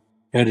down,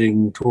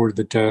 heading toward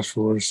the task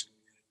force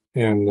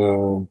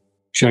and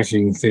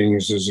checking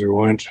things as I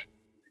went.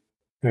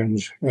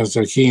 And as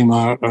I came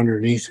out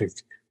underneath the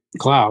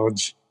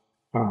clouds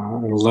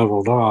and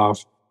leveled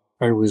off,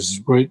 I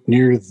was right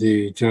near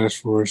the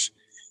task force,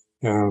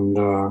 and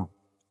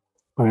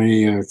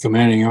my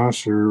commanding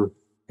officer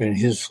and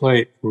his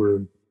flight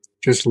were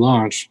just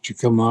launched to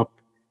come up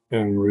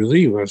and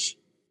relieve us.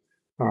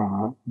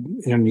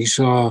 And he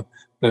saw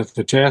that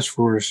the task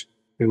force,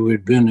 who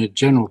had been at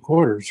general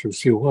quarters, who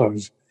still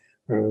was,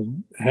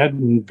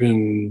 hadn't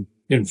been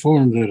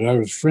informed that I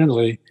was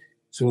friendly,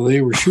 so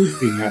they were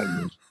shooting at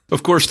me.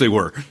 Of course they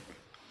were.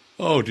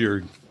 Oh,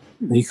 dear.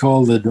 He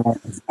called the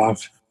dogs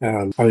off,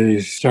 and I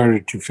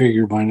started to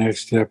figure my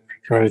next step to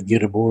try to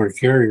get aboard a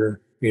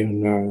carrier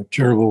in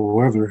terrible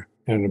weather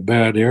and a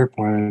bad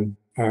airplane,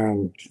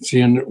 and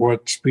seeing at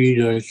what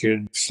speed I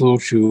could slow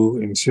to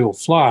and still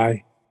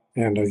fly.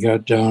 And I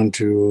got down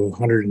to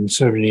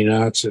 170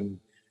 knots, and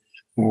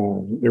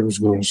it was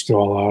going to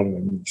stall out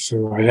of me.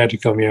 So I had to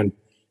come in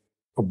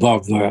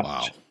above that.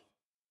 Wow.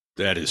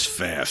 That is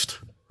fast.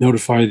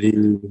 Notify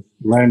the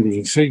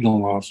landing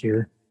signal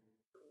officer,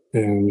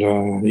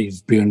 and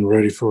he's been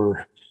ready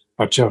for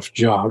a tough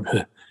job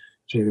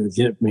to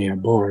get me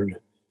aboard.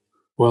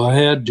 Well, I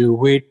had to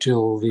wait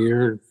till the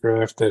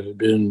aircraft that had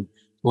been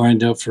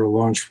lined up for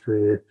launch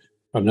for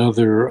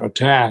another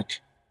attack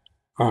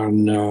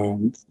on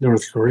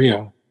North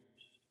Korea.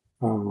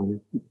 Now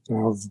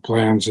the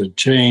plans had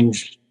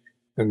changed,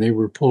 and they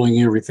were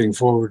pulling everything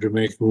forward to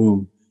make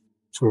room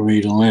for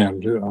me to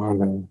land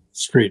on a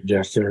straight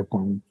deck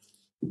airplane.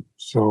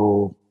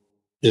 So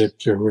it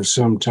was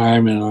some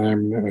time, and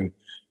I'm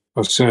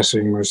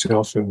assessing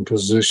myself and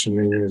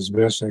positioning as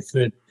best I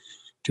could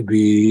to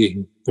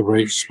be the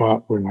right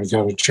spot when I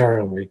got a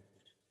Charlie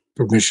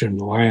permission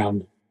to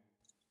land.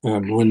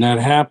 And when that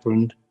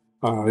happened,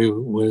 it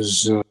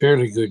was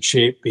fairly good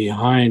shape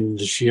behind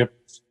the ship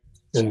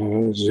as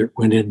it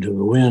went into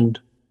the wind.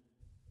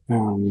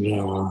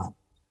 And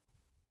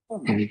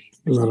I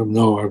let them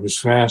know I was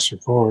fast,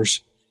 of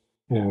course.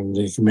 And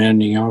the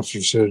commanding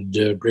officer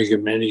said, bring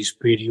him any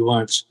speed he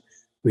wants.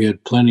 We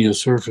had plenty of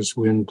surface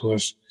wind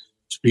plus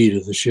speed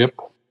of the ship.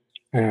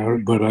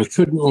 But I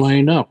couldn't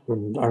line up,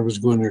 and I was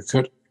going to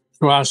cut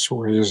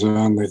crossways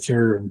on the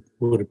carrier and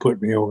would have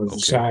put me over the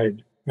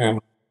side. And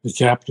the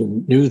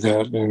captain knew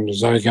that, and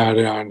as I got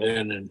on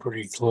in and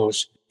pretty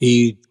close,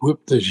 he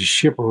whipped the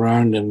ship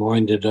around and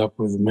lined it up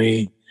with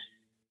me,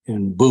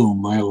 and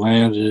boom, I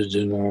landed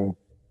in a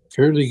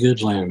fairly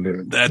good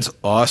landing. That's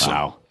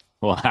awesome.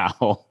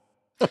 Wow.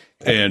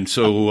 And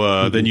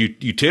so then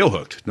you tail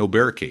hooked, no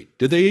barricade.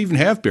 Did they even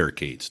have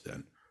barricades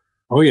then?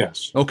 Oh,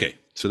 yes. Okay,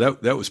 so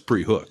that was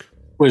pre-hook.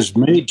 It was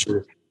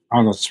major.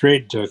 On a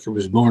straight deck, it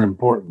was more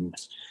important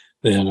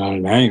than on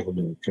an angle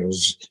deck,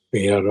 because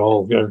we had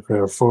all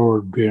aircraft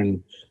forward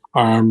being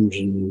armed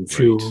and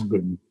fueled,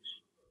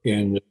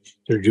 and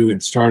they're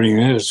starting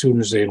that as soon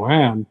as they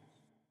land.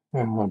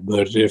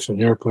 But if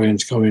an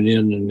airplane's coming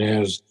in and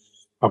has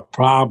a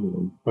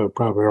problem, they'll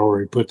probably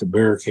already put the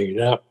barricade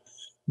up.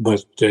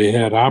 But they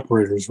had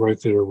operators right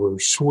there were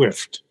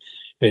swift.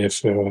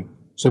 If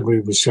somebody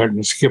was starting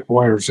to skip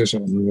wires or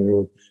something, they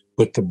would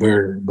put the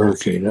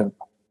barricade up.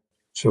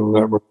 So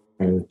that was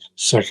my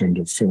second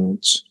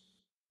offense.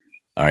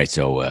 All right.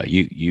 So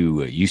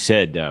you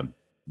said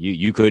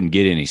you couldn't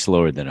get any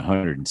slower than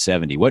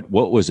 170. What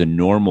was a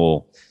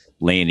normal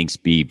landing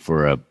speed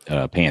for a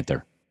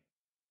Panther?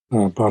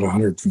 About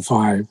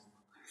 105.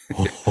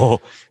 Oh,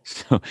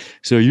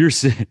 so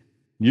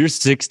you're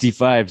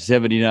 65,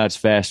 70 knots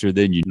faster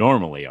than you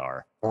normally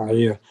are.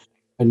 Yeah.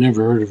 I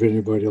never heard of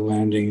anybody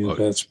landing at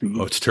that speed.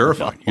 Oh, it's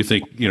terrifying. You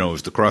think,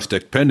 is the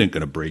cross-deck pendant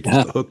going to break?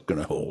 Is the hook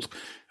going to hold?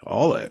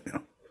 All that,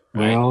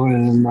 Well,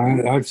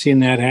 and I've seen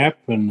that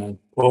happen.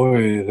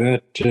 Boy,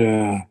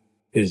 that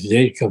as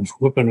day comes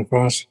whipping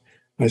across.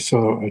 I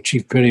saw a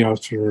chief petty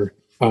officer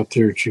out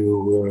there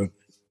to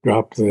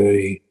drop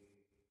their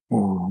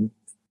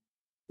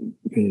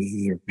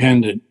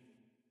pendant,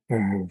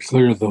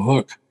 clear the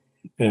hook,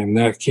 and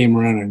that came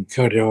around and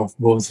cut off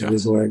both of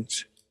his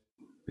legs.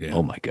 Yeah.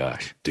 Oh my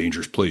gosh!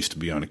 Dangerous place to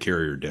be on a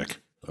carrier deck.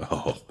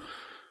 Oh,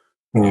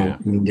 yeah,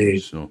 indeed.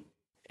 So.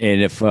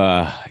 And if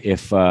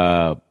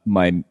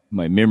my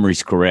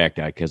memory's correct,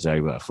 because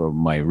I from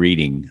my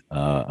reading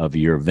of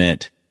your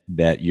event,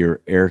 that your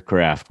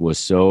aircraft was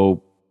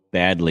so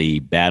badly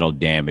battle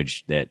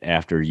damaged that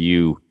after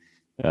you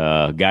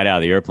got out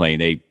of the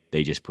airplane,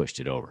 they just pushed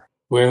it over.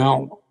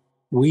 Well,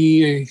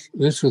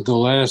 this was the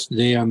last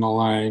day on the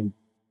line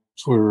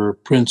for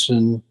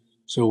Princeton,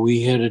 so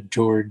we headed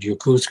toward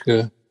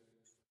Yokosuka,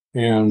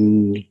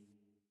 and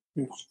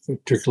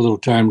it took a little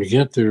time to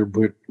get there,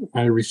 but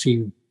I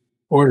received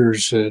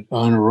orders that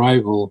on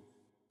arrival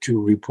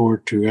to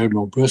report to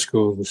Admiral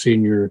Briscoe, the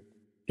senior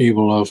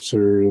naval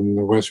officer in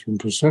the Western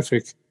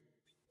Pacific,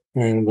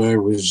 and I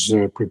was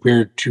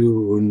prepared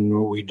to.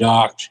 When we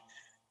docked,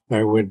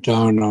 I went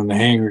down on the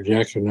hangar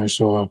deck and I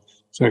saw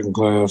second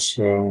class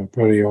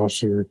petty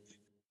officer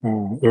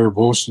Air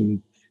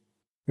Bosun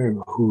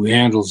who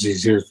handles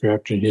these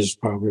aircraft, and his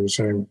probably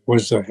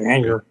was the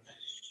hangar.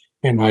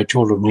 And I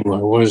told him who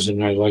I was,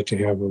 and I'd like to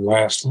have a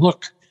last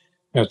look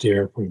at the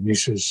airplane. He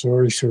says,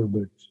 "Sorry, sir,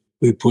 but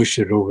we pushed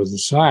it over the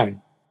side."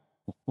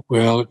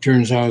 Well, it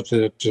turns out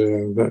that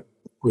that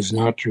was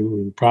not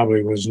true. It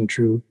probably wasn't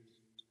true.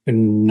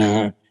 And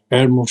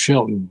Admiral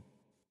Shelton,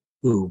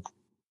 who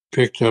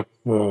picked up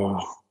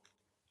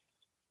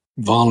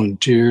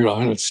volunteer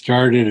on it,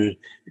 started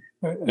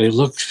a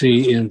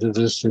look-see into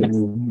this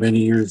thing many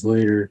years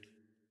later,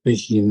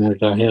 thinking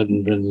that I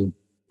hadn't been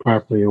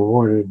properly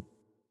awarded.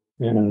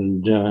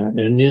 And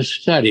in his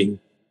study,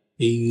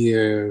 he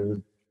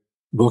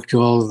booked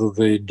all of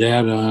the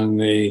data on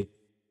the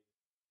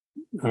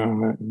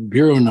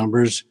bureau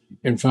numbers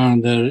and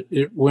found that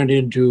it went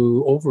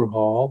into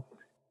overhaul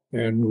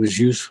and was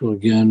useful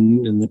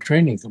again in the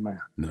training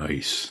command.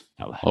 Nice.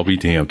 I'll be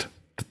damned.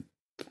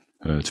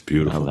 That's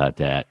beautiful. How about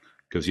that?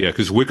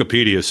 Because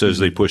Wikipedia says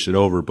they pushed it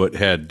over, but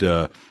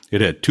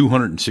it had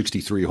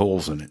 263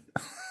 holes in it.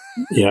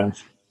 Yeah,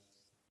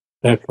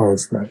 that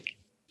part's right.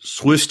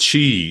 Swiss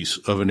cheese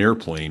of an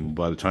airplane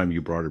by the time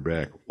you brought it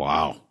back.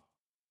 Wow.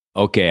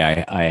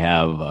 Okay, I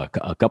have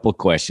a couple of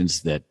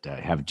questions that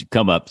have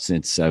come up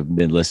since I've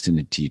been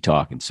listening to you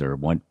talking, sir.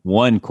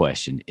 One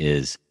question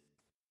is,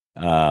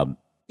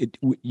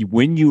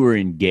 when you were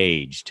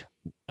engaged,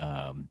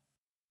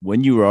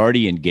 when you were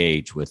already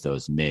engaged with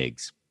those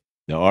MiGs,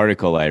 the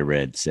article I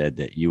read said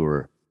that you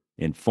were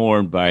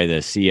informed by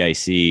the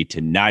CIC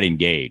to not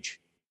engage,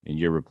 and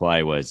your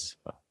reply was,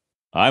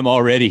 "I'm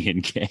already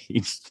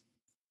engaged."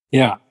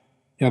 Yeah,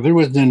 there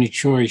wasn't any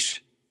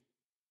choice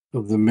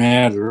of the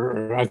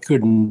matter. I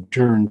couldn't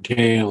turn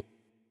tail,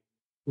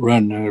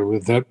 run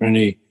with that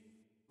many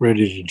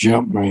ready to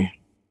jump me.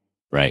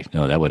 Right.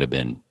 No, that would have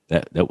been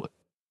that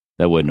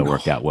wouldn't have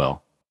worked out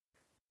well.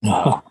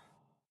 No.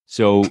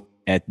 So,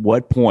 at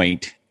what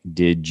point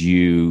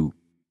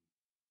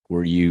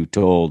were you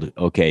told,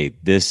 okay,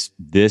 this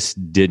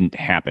didn't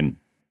happen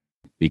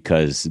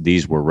because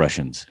these were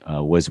Russians?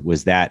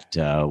 Was that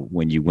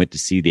when you went to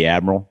see the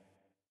admiral?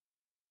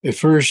 At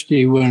first,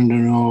 he wanted to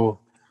know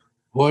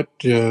what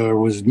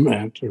was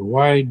meant, or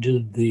why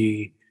did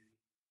the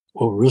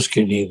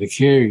Oriskany, the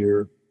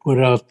carrier, put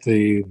out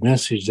the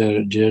message that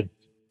it did,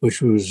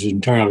 which was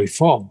entirely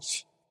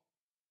false.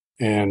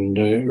 And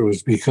it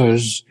was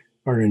because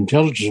our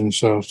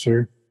intelligence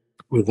officer,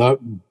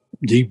 without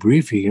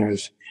debriefing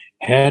us,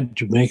 had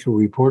to make a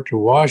report to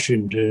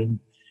Washington,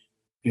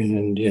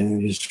 and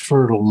his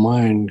fertile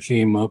mind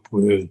came up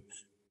with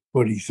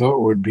what he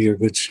thought would be a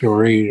good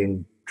story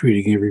and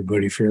treating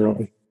everybody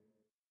fairly.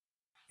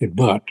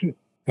 But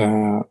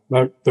that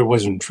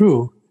wasn't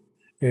true,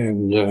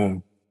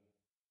 and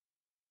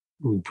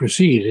we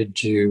proceeded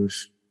to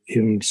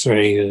him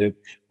say that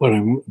what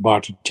I'm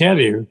about to tell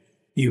you,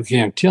 you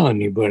can't tell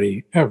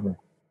anybody ever.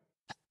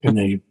 And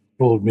they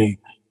told me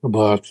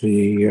about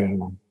the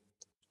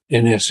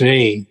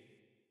NSA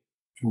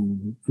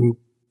group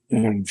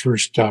and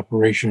first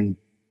operation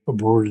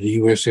aboard the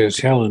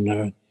USS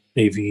Helena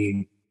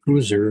Navy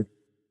cruiser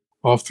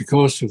off the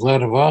coast of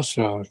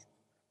Vladivostok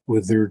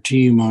with their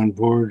team on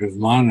board of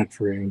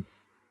monitoring.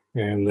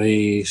 And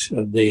they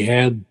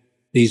had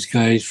these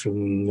guys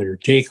from their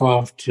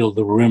takeoff till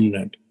the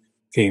remnant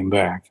came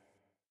back.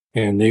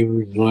 And they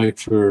would like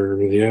for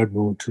the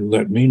Admiral to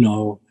let me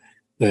know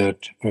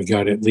that I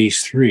got at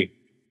least 3.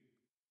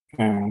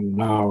 And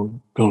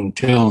now don't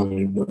tell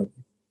anybody.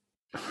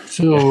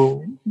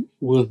 So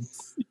with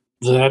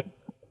that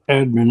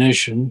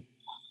admonition,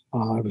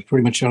 I was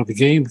pretty much out of the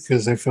game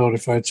because I felt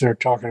if I'd start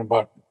talking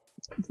about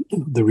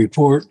the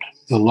report,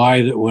 the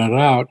lie that went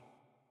out,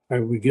 I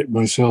would get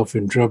myself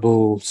in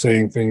trouble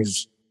saying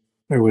things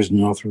I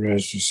wasn't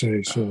authorized to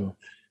say. So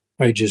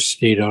I just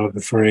stayed out of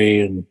the fray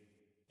and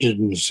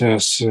didn't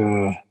assess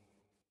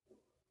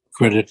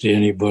credit to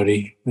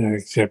anybody,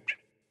 except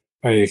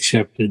I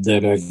accepted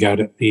that I got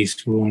at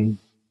least 1.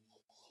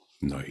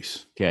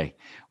 Nice. Okay.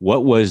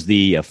 What was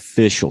the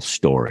official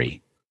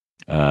story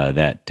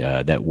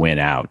that went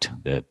out,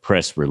 the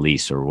press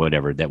release or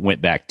whatever that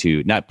went back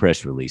to, not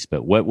press release,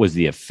 but what was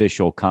the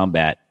official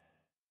combat?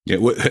 Yeah.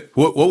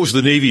 What was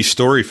the Navy's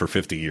story for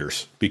 50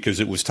 years? Because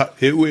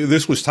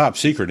this was top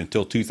secret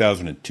until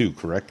 2002,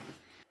 correct?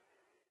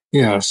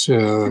 Yes.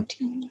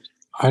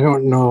 I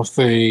don't know if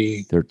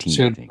they 13,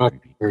 said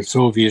or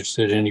Soviets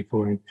at any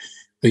point.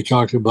 They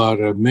talked about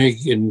a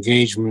MiG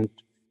engagement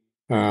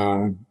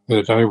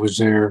that I was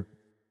there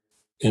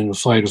in a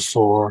flight of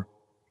 4,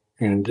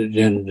 and it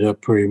ended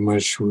up pretty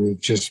much with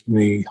just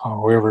me.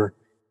 However,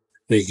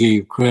 they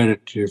gave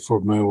credit for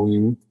my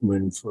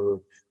wingman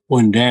for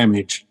 1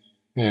 damage,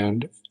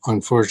 and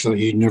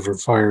unfortunately, he never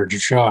fired a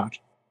shot.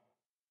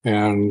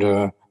 And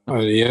the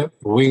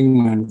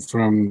wingman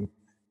from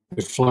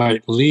the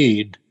flight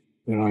lead,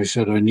 and I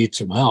said, I need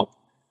some help,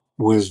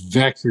 was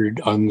vectored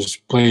on this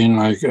plane.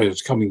 I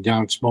was coming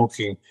down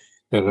smoking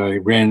that I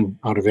ran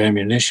out of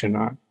ammunition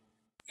on.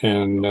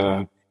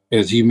 And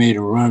as he made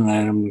a run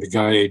at him, the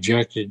guy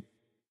ejected,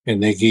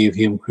 and they gave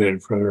him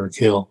credit for their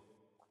kill.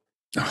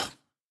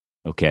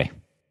 Okay.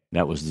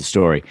 That was the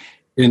story.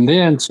 And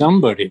then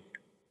somebody,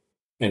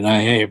 and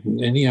I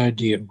haven't any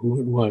idea who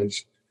it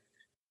was,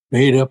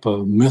 made up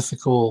a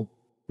mythical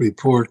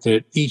report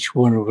that each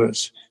one of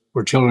us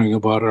were telling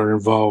about our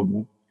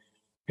involvement.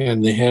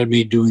 And they had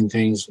me doing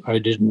things I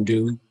didn't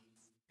do.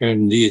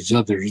 And these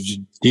others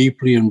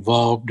deeply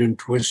involved in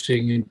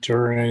twisting and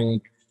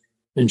turning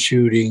and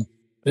shooting.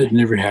 That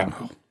never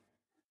happened.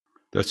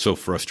 That's so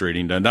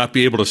frustrating to not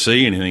be able to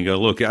say anything. Go,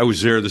 look, I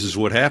was there. This is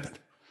what happened.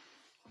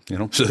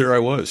 So there I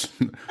was.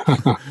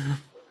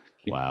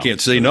 Wow.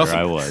 Can't say nothing.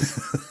 There I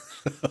was.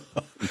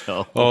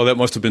 No. Oh, that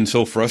must have been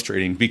so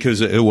frustrating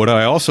because what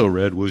I also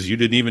read was you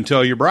didn't even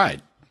tell your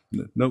bride.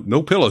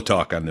 No pillow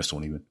talk on this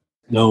one even.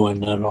 No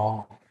one at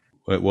all.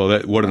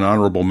 Well, what an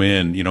honorable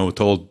man,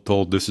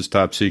 told this is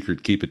top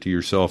secret, keep it to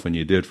yourself, and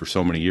you did for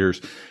so many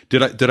years.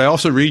 Did I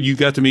also read you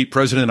got to meet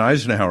President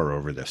Eisenhower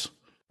over this?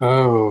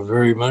 Oh,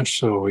 very much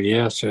so,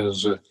 yes,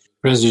 as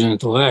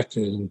president-elect.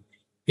 And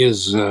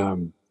his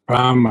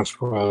promise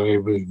while he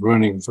was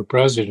running for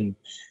president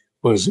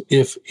was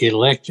if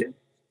elected,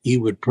 he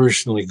would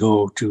personally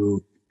go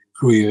to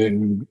Korea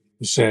and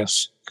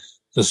assess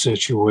the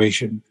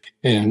situation.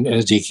 And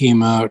as he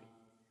came out,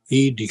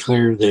 he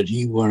declared that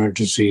he wanted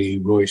to see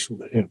Royce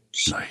Williams.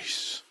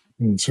 Nice.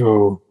 And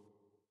so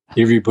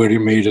everybody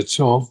made it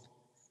so.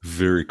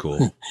 Very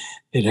cool.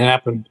 It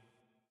happened.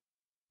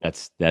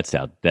 That's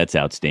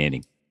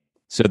outstanding.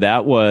 So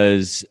that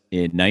was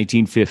in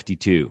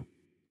 1952.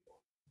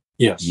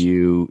 Yes.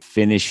 You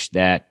finished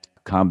that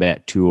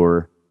combat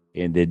tour,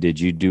 and then did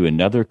you do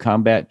another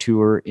combat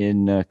tour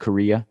in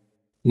Korea?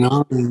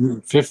 No,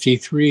 in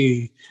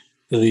 53,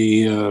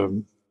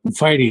 the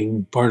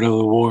fighting part of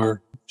the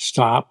war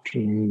stopped,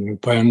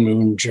 and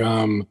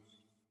Panmunjom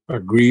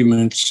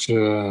agreements,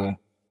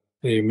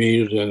 they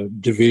made a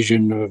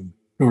division of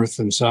North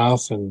and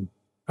South, and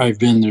I've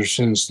been there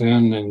since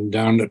then, and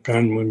down at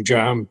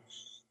Panmunjom,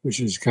 which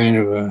is kind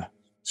of a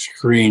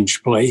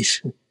strange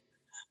place.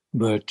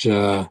 But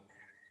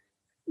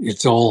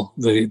it's all,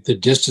 the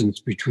distance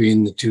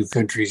between the two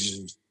countries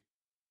is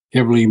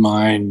heavily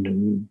mined,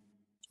 and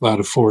a lot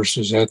of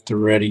forces at the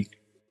ready.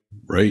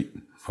 Right.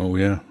 Oh,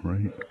 yeah,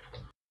 right.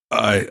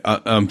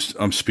 I'm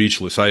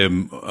speechless.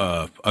 I'm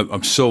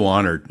so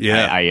honored.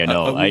 Yeah, I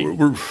know.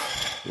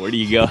 Where do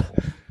you go?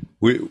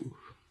 We're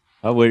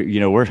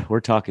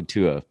talking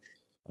to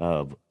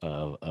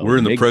we're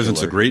in the presence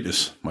killer. of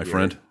greatness, my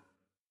friend.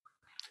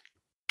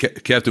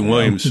 Captain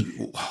Williams.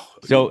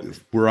 So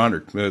we're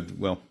honored.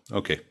 Well,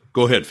 okay,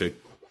 go ahead, Fig.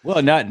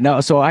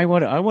 Well, So I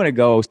want to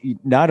go.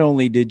 Not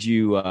only did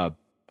you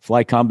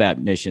fly combat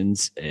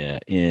missions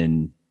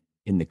in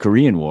the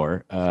Korean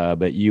War,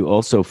 but you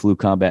also flew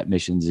combat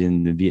missions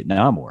in the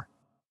Vietnam War.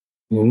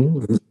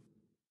 Mm-hmm.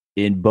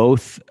 In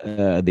both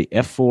the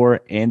F4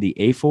 and the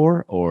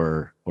A4,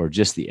 or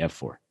just the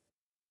F4?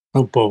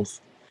 Oh,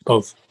 both.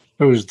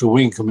 I was the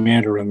wing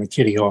commander on the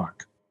Kitty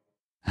Hawk.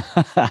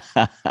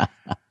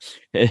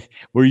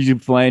 Were you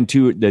flying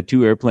the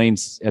two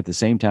airplanes at the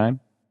same time?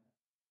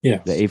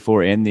 Yeah. The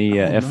A4 and the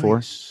F4?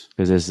 Nice.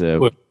 Because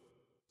it's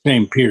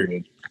same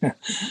period.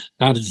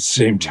 Not at the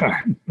same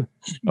time.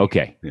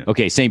 okay. Yeah.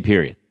 Okay, same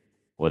period.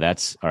 Well,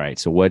 that's all right.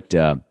 So what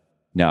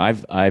now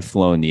I've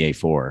flown the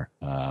A4,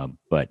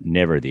 but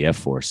never the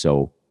F4.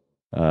 So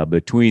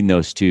between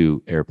those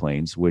two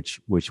airplanes, which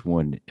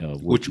one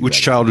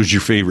Which child was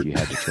your favorite? You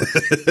had the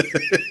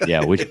choice.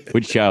 Yeah,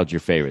 which child's your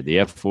favorite? The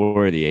F4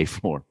 or the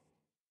A4?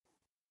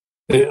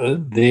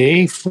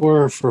 The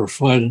A4 for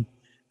fun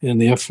and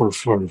the F4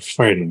 for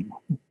fighting.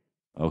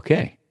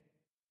 Okay.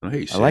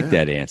 Nice. I like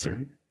that answer.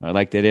 Right. I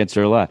like that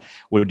answer a lot.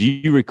 Well, do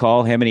you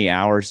recall how many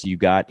hours you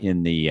got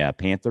in the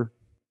Panther?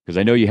 Because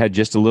I know you had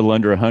just a little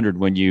under 100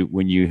 when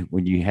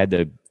you had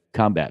the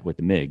combat with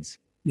the MiGs.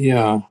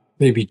 Yeah,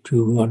 maybe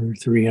 200,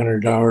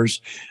 300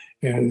 hours.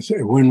 And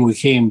when we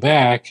came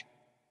back,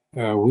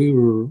 we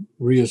were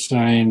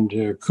reassigned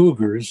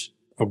Cougars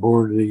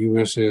aboard the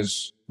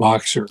USS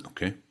Boxer.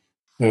 Okay.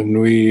 And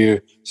we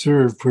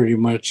served pretty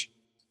much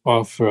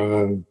off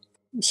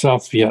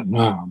South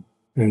Vietnam.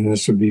 And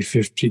this would be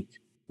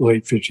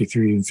late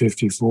 53 and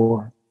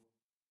 54.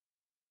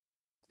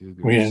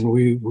 And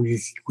we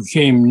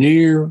came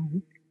near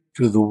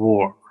to the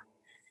war.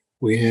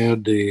 We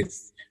had the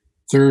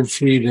Third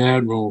Fleet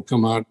Admiral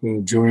come out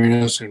and join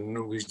us,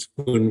 and we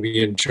were going to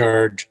be in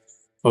charge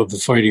of the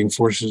fighting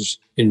forces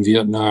in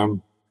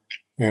Vietnam.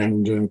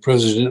 And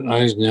President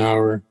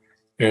Eisenhower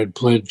had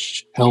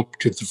pledged help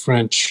to the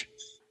French,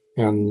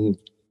 and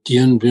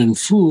Dien Bien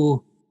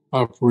Phu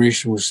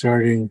operation was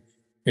starting,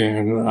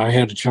 and I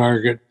had a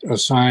target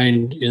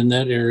assigned in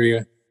that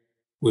area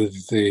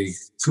with the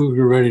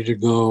Cougar ready to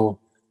go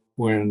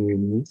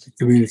when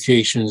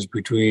communications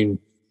between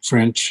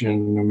French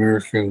and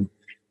American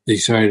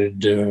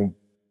decided to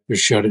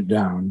shut it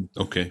down.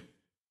 Okay.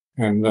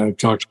 And I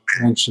talked to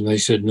French, and they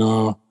said,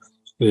 no,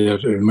 the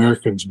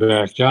Americans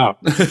backed out.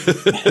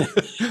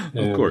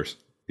 Of course.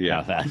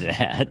 Yeah, about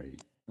that.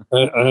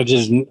 I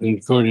just,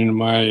 according to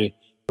my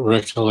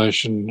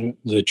recollection,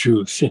 the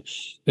truth.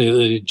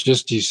 They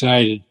just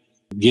decided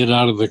to get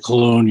out of the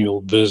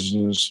colonial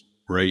business.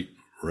 Right.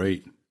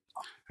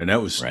 And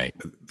that was right.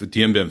 The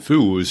Dien Bien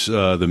Phu was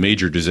the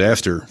major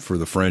disaster for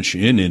the French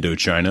in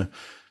Indochina,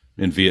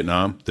 in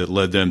Vietnam, that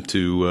led them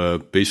to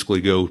basically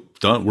go,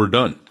 done. We're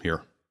done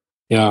here.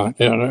 Yeah,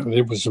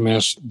 it was a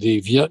mess.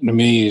 The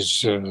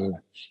Vietnamese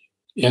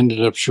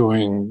ended up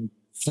showing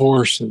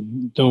force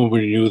that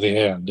nobody knew they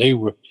had. They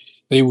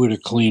would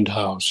have cleaned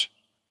house.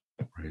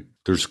 Right.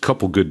 There's a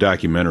couple good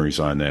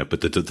documentaries on that,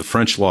 but the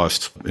French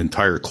lost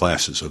entire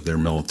classes of their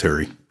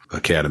military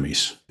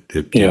academies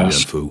at Dien Bien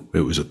Phu.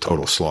 It was a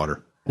total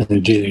slaughter.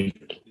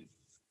 Indeed.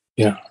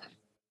 Yeah.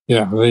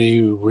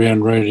 They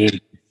ran right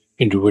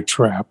into a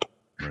trap.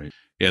 Right.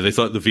 Yeah, they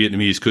thought the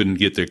Vietnamese couldn't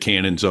get their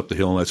cannons up the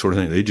hill and that sort of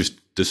thing. They just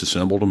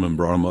disassembled them and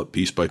brought them up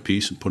piece by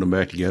piece and put them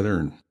back together.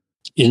 And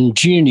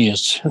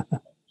ingenious.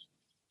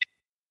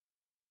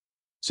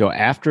 So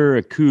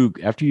after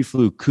you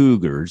flew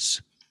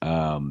Cougars,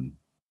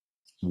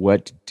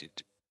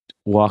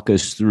 walk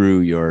us through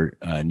your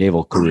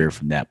naval career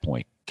from that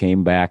point?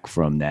 Came back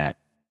from that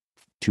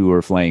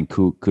tour flying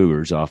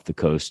Cougars off the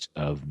coast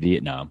of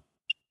Vietnam.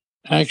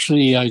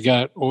 Actually, I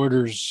got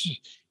orders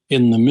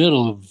in the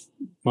middle of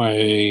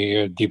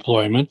my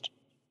deployment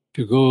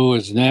to go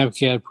as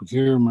NAVCAD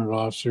procurement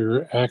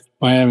officer at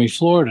Miami,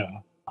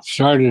 Florida.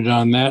 Started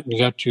on that and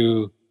got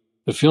to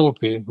the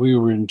Philippines. We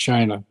were in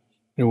China.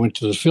 I went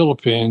to the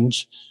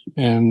Philippines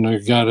and I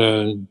got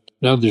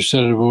another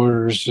set of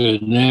orders as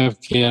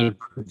NAVCAD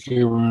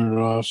procurement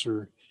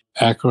officer,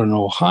 Akron,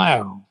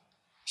 Ohio.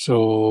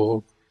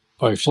 So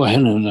by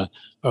flying in a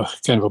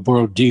kind of a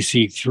borrowed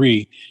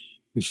DC-3,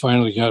 we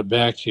finally got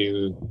back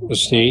to the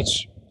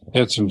States,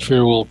 had some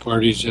farewell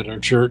parties at our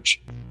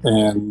church,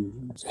 and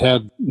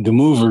had the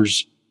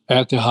movers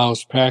at the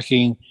house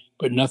packing,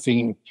 but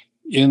nothing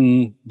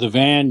in the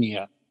van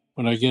yet.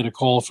 When I get a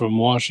call from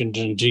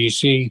Washington,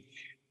 D.C.,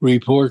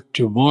 report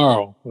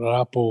tomorrow at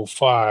Apple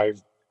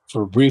 5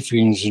 for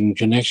briefings in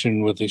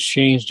connection with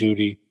exchange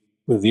duty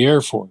with the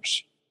Air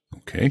Force.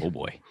 Okay. Oh,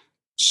 boy.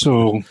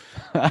 So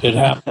it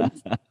happened.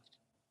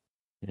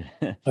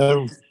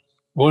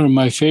 One of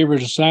my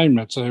favorite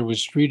assignments, I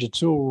was treated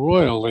so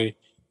royally.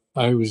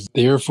 I was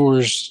the Air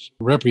Force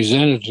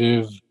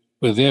representative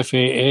with FAA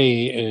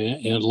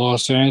in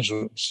Los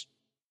Angeles.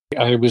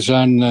 I was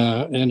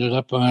ended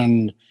up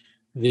on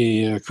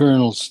the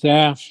colonel's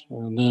staff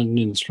and then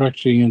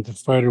instructing in the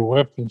fighter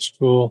weapons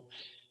school.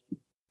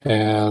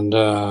 And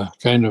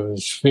kind of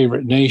his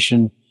favorite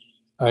nation,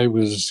 I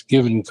was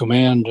given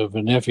command of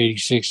an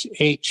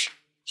F-86H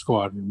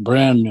squadron,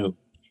 brand new.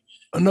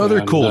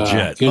 Another cool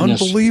jet.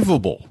 Goodness.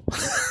 Unbelievable.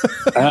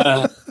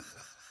 I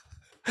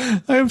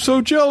am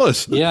so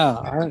jealous. Yeah.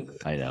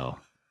 I know.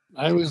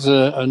 I was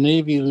a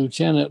Navy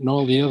lieutenant, and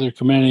all the other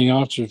commanding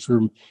officers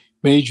were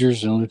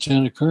majors and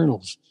lieutenant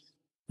colonels.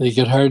 They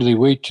could hardly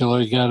wait till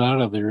I got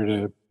out of there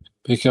to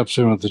pick up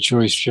some of the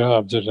choice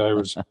jobs that I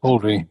was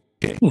holding.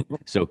 Okay.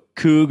 So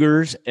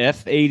Cougars,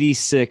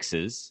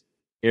 F-86s,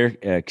 air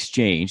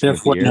exchange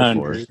with the Air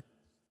Force,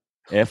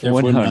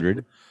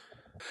 F-100.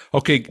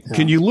 Okay,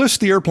 can you list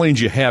the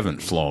airplanes you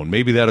haven't flown?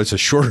 Maybe that is a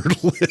shorter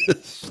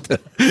list.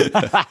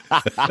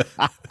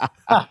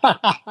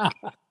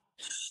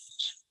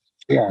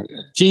 Yeah,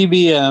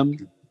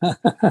 GBM.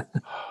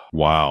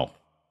 Wow.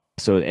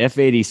 So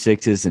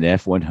F-86s and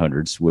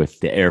F-100s with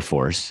the Air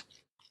Force.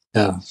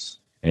 Yes.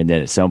 And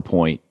then at some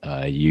point,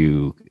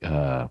 you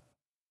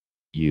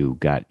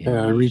got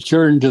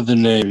returned to the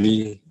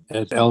Navy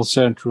at El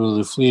Centro,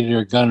 the Fleet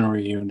Air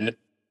Gunnery Unit,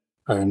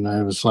 and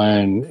I was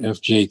flying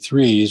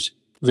FJ3s,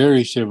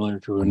 very similar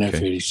to an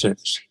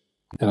F-86.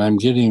 And I'm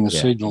getting a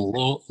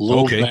signal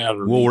low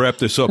battery. We'll wrap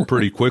this up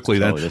pretty quickly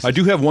then. I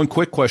do have one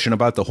quick question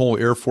about the whole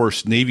Air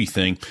Force Navy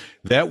thing.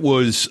 That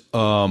was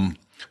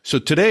so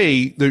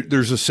today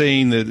there's a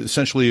saying that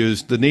essentially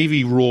is the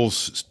Navy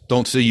rules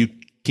don't say you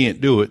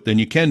can't do it, then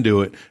you can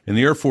do it, and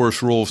the Air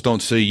Force rules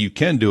don't say you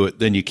can do it,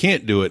 then you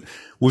can't do it.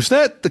 Was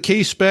that the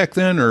case back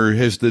then, or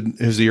has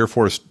the Air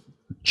Force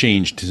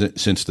changed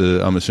since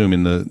I'm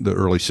assuming the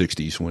early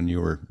 '60s when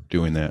you were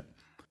doing that?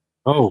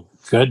 Oh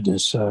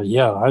goodness,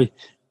 yeah.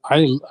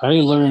 I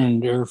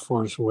learned Air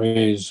Force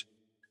ways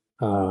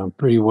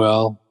pretty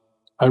well.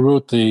 I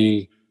wrote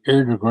the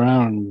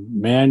air-to-ground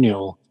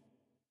manual,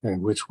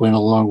 which went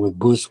along with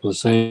Booth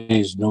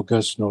Blassé's No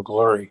Guts, No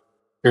Glory,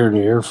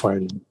 air-to-air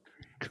fighting.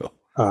 Cool.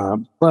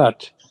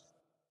 But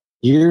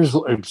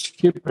I'm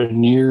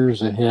skipping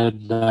years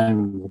ahead.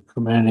 I'm the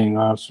commanding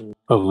officer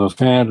of a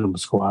Phantom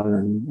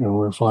squadron, and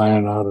we're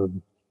flying out of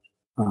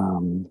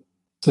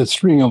the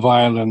string of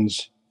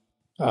islands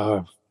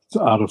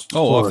out of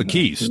Florida. Off the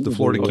Keys, the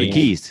Florida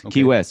Keys,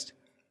 Key West.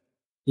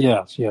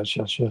 Yes.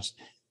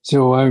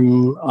 So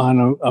I'm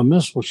on a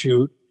missile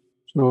shoot.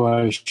 So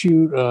I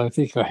shoot, I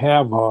think a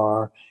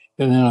Havar,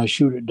 and then I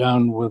shoot it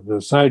down with the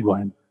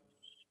Sidewinder.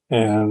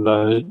 And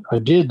I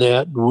did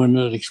that. When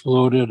it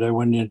exploded, I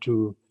went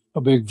into a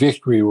big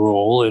victory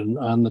roll, and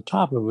on the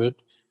top of it,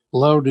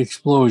 loud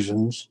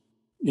explosions.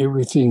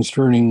 Everything's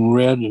turning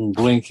red and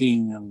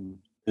blinking,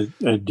 and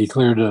I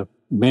declared a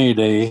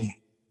mayday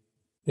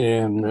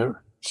and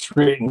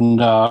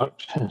straightened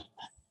out,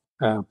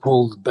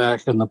 pulled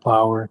back in the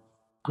power,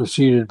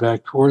 proceeded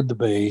back toward the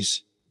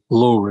base,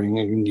 lowering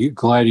and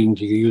gliding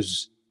to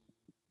use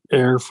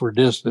air for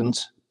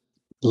distance.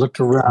 Looked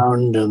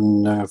around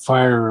and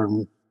fire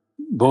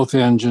both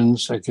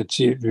engines. I could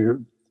see it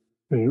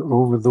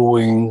over the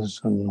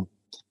wings,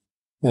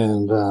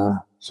 and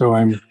so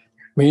I'm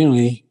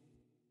mainly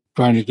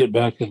trying to get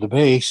back to the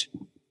base.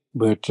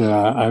 But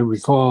I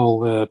recall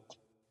that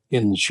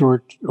in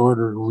short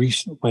order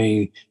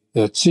recently,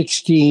 that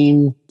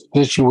 16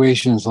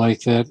 situations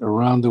like that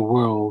around the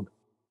world,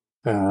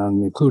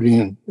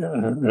 including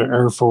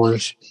Air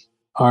Force,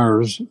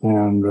 ours,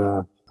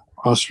 and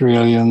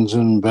Australians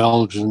and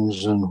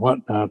Belgians and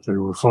whatnot that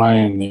were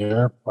flying the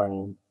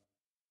airplane.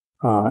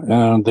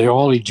 And they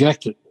all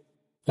ejected.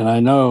 And I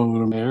know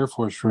in the Air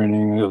Force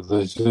training,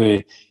 they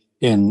say,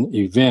 in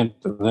event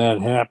of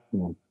that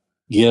happening,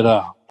 get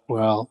up.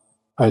 Well,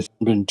 I've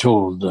been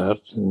told that.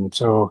 And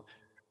so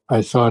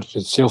I thought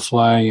it's still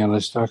flying, and I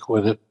stuck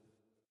with it.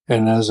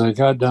 And as I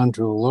got down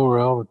to a lower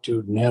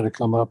altitude and had to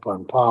come up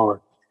on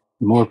power,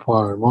 more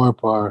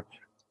power,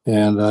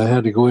 and I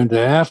had to go into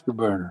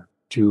afterburner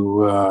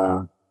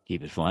to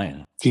keep it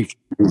flying, keep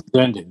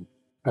ascending.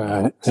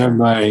 Have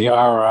my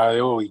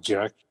RIO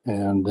eject,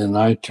 and then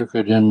I took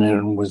it in,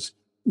 and it was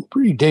a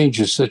pretty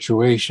dangerous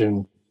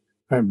situation.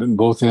 I've been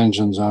both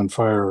engines on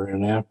fire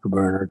in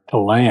afterburner to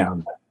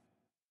land,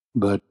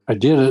 but I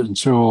did it. And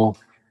so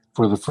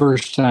for the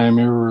first time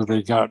ever,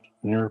 they got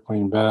an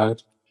airplane back.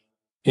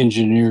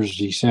 Engineers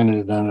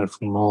descended on it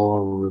from all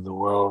over the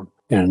world.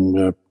 And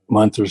a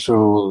month or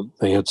so,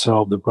 they had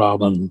solved the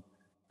problem.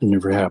 It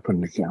never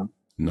happened again.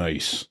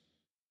 Nice.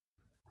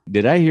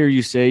 Did I hear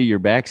you say your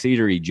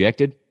backseater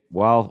ejected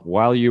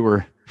while you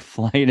were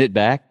flying it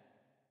back?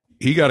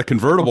 He got a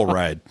convertible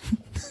ride.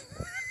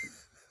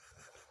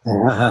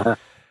 Yeah,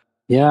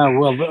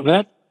 well,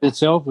 that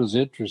itself was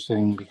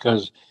interesting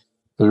because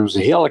there was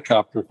a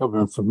helicopter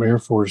coming from Air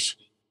Force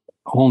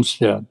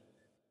Homestead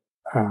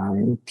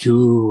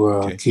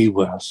to Key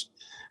West.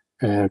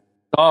 And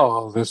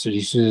this,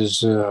 he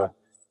says,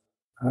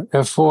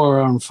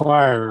 F4 on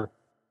fire.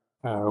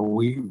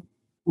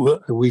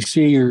 We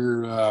see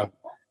your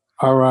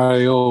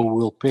RIO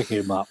will pick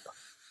him up.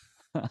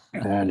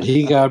 And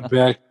he got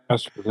back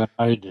faster than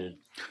I did.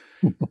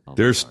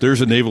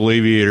 There's a naval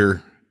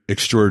aviator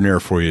extraordinaire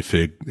for you,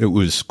 Fig. It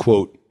was,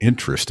 quote,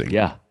 interesting.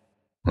 Yeah.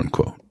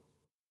 Unquote.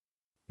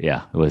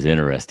 Yeah, it was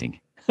interesting.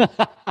 You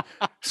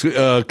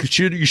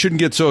shouldn't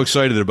get so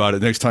excited about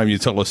it next time you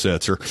tell us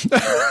that, sir.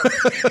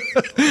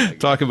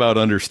 Talk about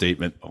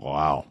understatement.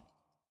 Wow.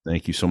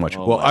 Thank you so much.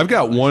 Well, I've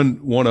got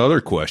one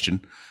other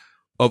question.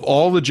 Of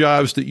all the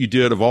jobs that you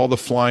did, of all the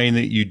flying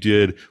that you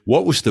did,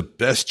 what was the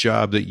best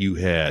job that you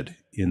had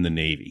in the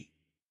Navy?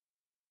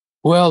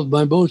 Well,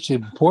 my most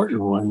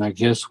important one, I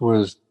guess,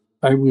 was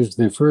I was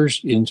the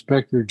first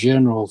Inspector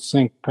General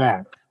think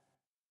pack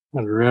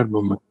under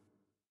Admiral.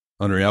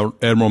 Under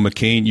Admiral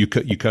McCain, you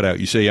cut out.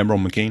 You say Admiral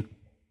McCain?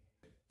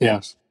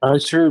 Yes, I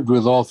served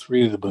with all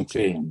three of the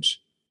McCains.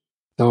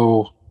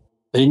 So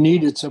they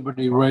needed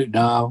somebody right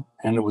now,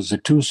 and it was a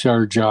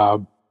 2-star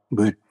job,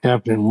 but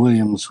Captain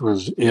Williams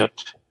was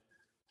it.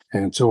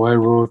 And so I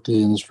wrote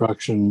the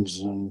instructions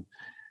and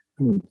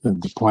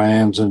the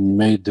plans and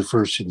made the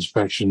first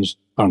inspections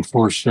on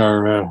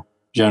 4-star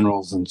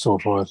generals and so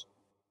forth.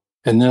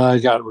 And then I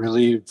got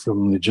relieved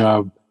from the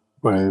job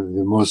by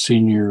the most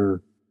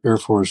senior Air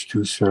Force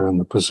 2-star in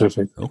the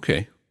Pacific.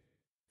 Okay.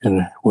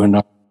 And went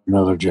up to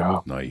another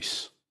job.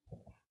 Nice.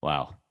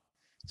 Wow.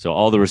 So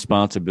all the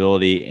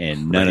responsibility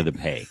and none of the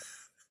pay.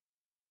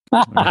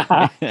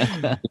 Yeah,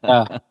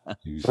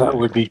 that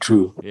would be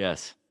true.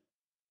 Yes.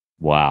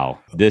 Wow.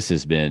 This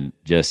has been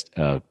just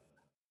an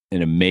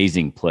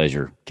amazing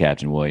pleasure,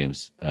 Captain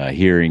Williams,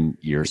 hearing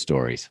your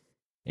stories.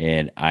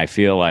 And I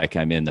feel like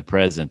I'm in the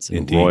presence of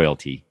Indeed.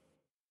 royalty.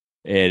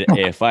 And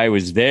if I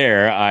was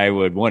there, I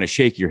would want to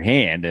shake your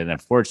hand. And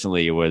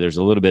unfortunately, there's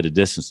a little bit of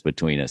distance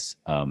between us.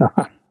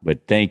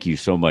 But thank you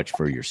so much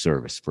for your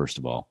service, first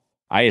of all.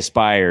 I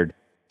aspired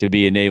to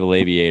be a naval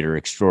aviator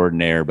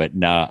extraordinaire, but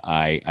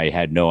I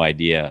had no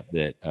idea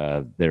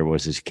that there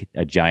was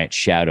a giant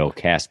shadow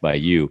cast by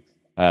you.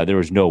 There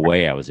was no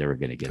way I was ever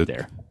going to get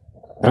there.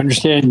 I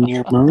understand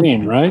you're a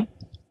Marine, right?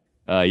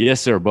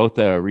 Yes, sir. Both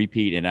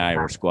Repeat and I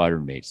were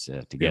squadron mates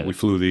together. Yeah, we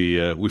flew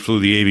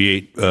the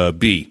Aviate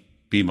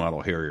B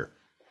model Harrier.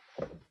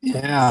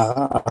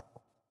 Yeah.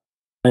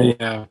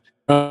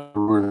 I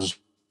was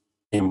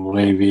a naval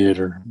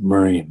aviator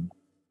Marine.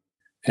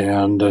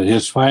 And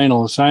his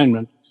final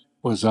assignment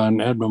was on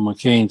Admiral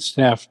McCain's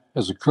staff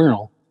as a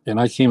colonel. And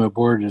I came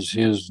aboard as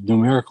his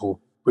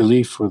numerical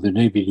relief for the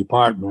Navy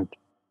Department.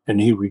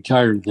 And he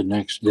retired the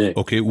next day.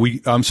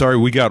 Okay, I'm sorry,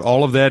 we got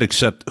all of that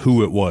except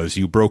who it was.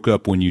 You broke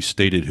up when you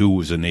stated who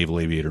was a naval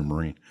aviator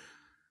Marine.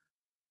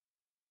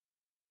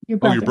 Your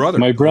brother. Oh, your brother.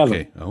 My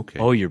brother. Okay.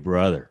 Oh, your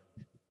brother.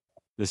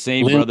 The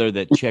same Lynn. brother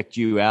that checked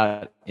you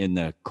out in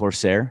the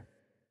Corsair?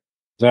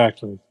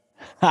 Exactly.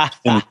 That's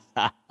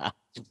How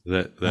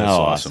awesome.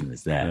 awesome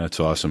is that? That's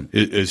awesome.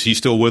 Is he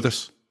still with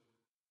us?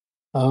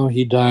 Oh,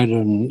 he died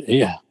on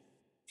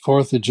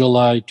 4th of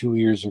July 2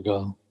 years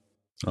ago.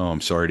 Oh,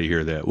 I'm sorry to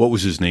hear that. What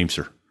was his name,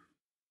 sir?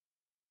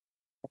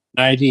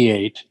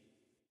 98.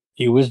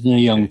 He wasn't a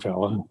young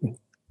fella.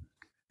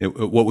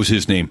 What was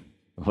his name?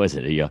 Was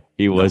it a young?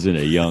 He wasn't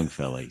a young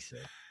fella, he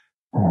said.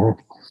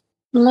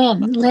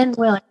 Lynn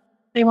Williams.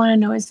 They want to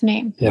know his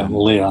name. Yeah,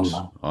 Leon.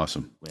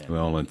 Awesome.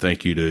 Well, and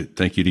thank you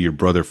to your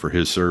brother for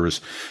his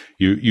service.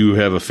 You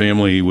have a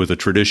family with a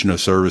tradition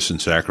of service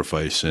and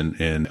sacrifice,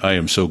 and I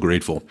am so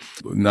grateful,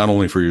 not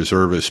only for your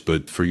service,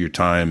 but for your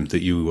time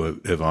that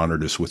you have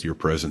honored us with your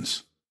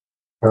presence.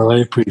 Well, I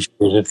appreciate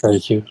it.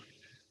 Thank you.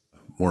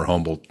 More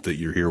humbled that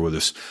you're here with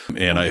us.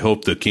 And I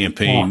hope the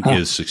campaign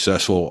is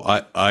successful.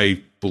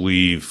 I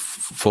believe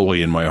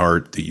fully in my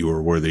heart that you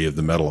are worthy of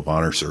the Medal of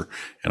Honor, sir.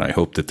 And I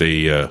hope that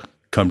they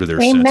come to their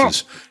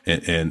senses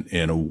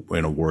and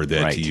award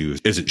that to you,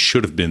 as it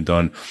should have been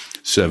done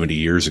 70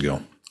 years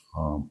ago.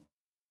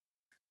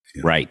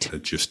 Right.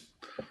 It just,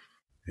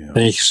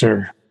 Thanks,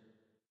 sir.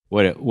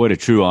 What a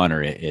true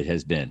honor it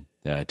has been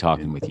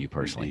talking with you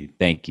personally. Indeed.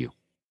 Thank you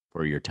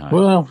for your time.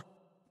 Well,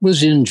 it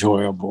was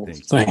enjoyable.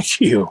 Thank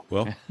you.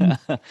 Well,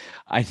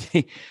 I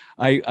think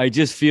I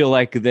just feel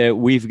like that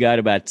we've got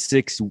about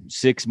six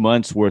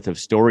months worth of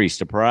stories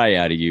to pry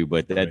out of you,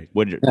 but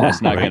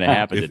that's not going to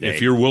happen today.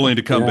 If you're willing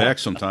to come back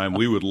sometime,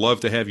 we would love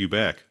to have you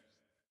back.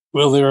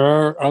 Well, there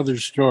are other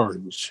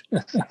stories.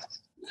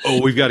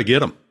 Oh, we've got to get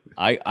them.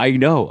 I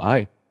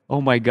know. Oh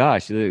my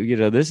gosh,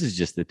 this is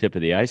just the tip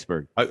of the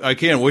iceberg. I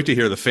can't wait to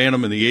hear the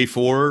Phantom and the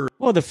A4.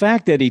 Well, the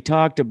fact that he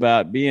talked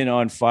about being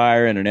on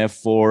fire in an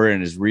F4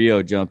 and his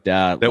Rio jumped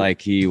out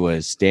like he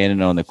was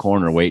standing on the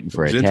corner waiting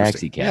for a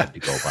taxi cab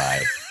to go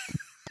by.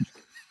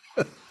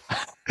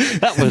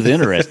 That was an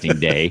interesting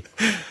day.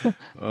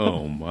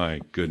 Oh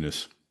my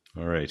goodness.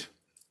 All right.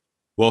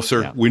 Well,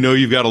 sir, we know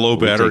you've got a low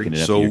battery,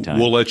 so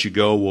we'll let you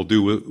go. We'll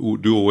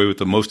do away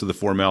with most of the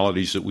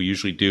formalities that we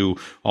usually do,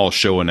 all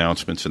show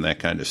announcements and that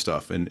kind of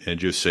stuff, and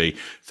just say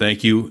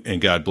thank you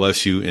and God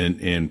bless you.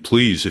 And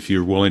please, if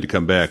you're willing to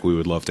come back, we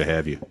would love to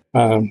have you.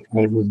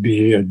 It would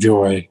be a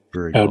joy.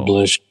 God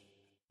bless you.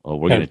 Oh,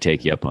 we're going to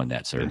take you up on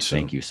that, sir.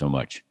 Thank you so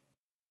much.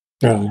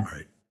 All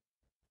right.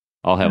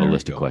 I'll have a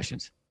list of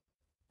questions.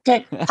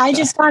 Good. I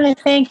just want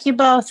to thank you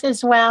both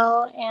as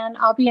well, and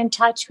I'll be in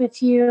touch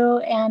with you.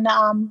 And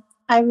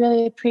I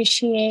really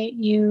appreciate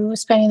you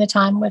spending the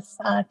time with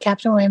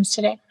Captain Williams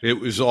today. It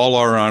was all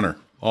our honor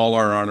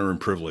and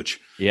privilege.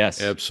 Yes,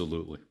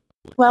 absolutely.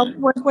 Well,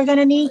 we're going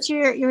to need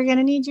you're going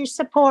to need your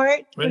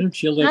support. Why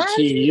don't you let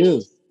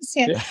you?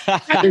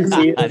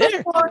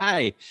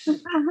 Hi.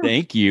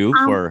 Thank you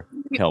for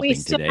helping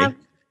today.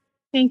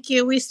 Thank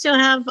you. We still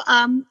have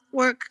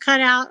work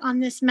cut out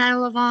on this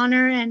Medal of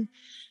Honor, and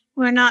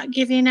we're not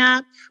giving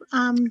up.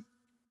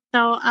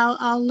 So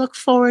I'll look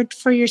forward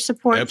for your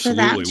support for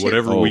that. Absolutely,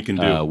 whatever we can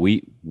do.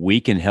 We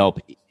can help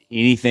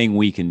anything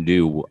we can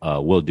do,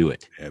 we'll do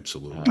it.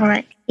 Absolutely. All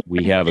right.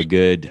 We have a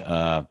good,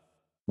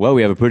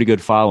 we have a pretty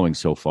good following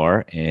so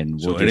far.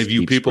 And So any of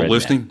you people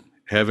listening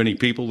have any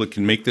people that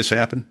can make this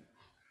happen?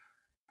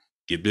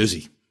 Get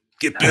busy.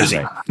 Get busy.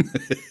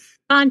 Right.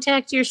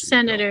 Contact your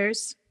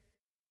senators.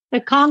 The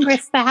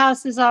Congress, the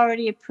House has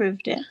already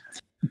approved it.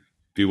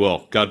 Be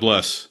well. God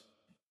bless.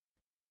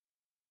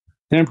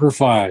 Semper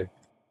Fi.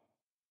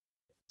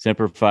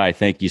 Semper Fi.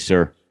 Thank you,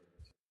 sir.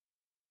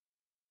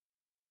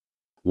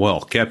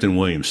 Well, Captain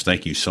Williams,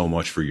 thank you so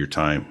much for your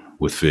time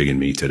with Fig and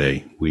me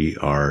today. We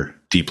are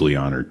deeply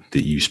honored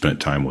that you spent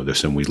time with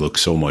us, and we look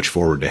so much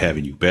forward to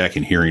having you back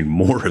and hearing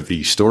more of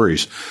these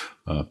stories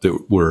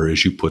that were,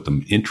 as you put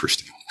them,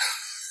 interesting.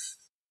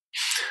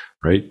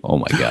 Right? Oh,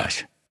 my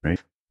gosh.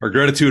 Right. Our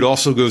gratitude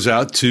also goes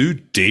out to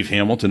Dave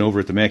Hamilton over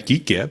at the Mac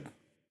Geek Gab.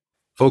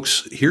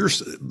 Folks,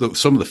 here's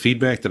some of the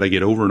feedback that I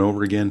get over and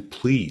over again.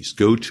 Please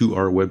go to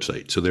our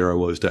website,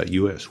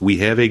 sothereiwas.us. We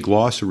have a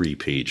glossary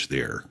page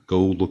there.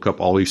 Go look up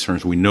all these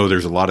terms. We know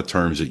there's a lot of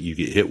terms that you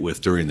get hit with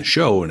during the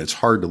show, and it's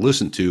hard to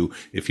listen to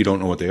if you don't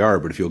know what they are.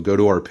 But if you'll go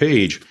to our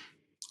page,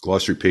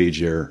 glossary page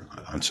there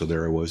on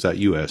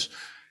sothereiwas.us,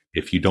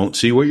 if you don't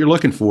see what you're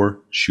looking for,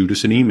 shoot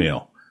us an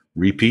email.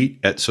 Repeat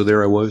at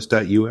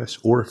sothereiwas.us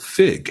or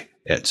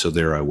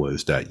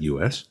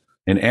fig@sothereiwas.us.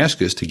 and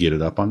ask us to get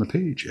it up on the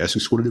page. Ask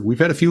us what it is. We've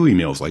had a few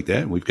emails like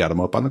that, and we've got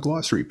them up on the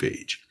glossary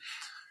page.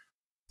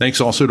 Thanks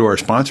also to our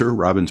sponsor,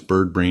 Robin's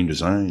Bird Brain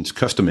Designs,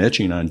 custom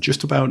etching on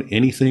just about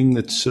anything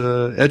that's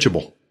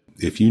etchable.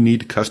 If you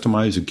need to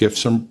customize a gift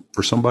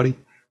for somebody,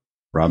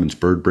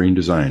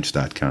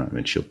 robinsbirdbraindesigns.com,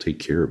 and she'll take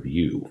care of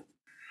you.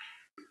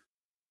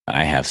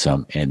 I have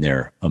some, and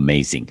they're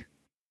amazing.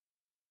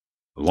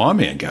 The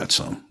Lawman got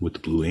some with the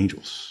Blue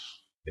Angels.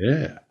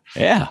 Yeah.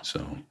 Yeah.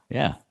 So,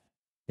 yeah.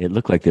 It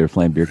looked like they were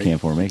playing beer can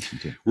formation,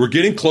 too. We're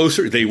getting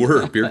closer. They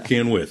were beer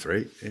can width,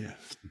 right? Yeah.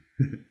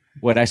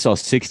 What, I saw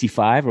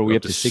 65? Are we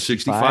up to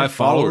 65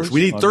 followers?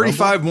 We need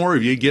 35 more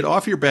of you. Get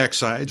off your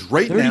backsides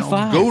right 35.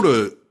 Now. Go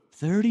to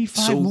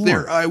 35 more.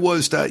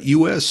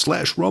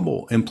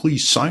 sothereiwas.us/rumble and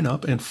please sign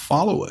up and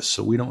follow us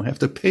so we don't have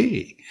to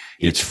pay.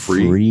 It's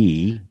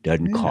free.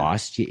 Doesn't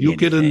cost you You'll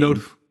anything. Get a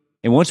note.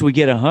 And once we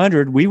get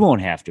 100, we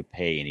won't have to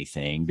pay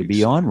anything to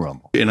be on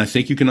Rumble. And I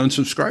think you can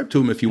unsubscribe to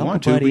them if you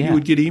want to, but you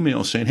would get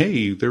emails saying,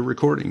 hey, they're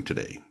recording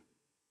today.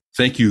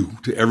 Thank you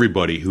to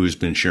everybody who has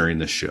been sharing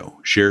this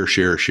show. Share.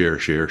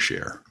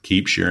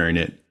 Keep sharing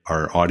it.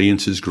 Our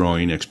audience is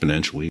growing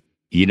exponentially.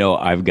 You know,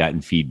 I've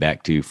gotten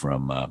feedback, too,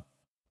 from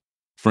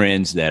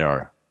friends that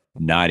are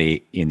not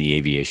in the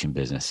aviation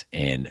business,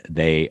 and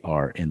they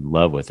are in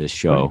love with this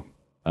show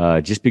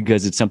just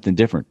because it's something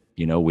different.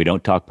 You know, we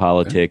don't talk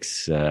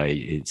politics.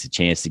 It's a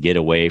chance to get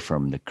away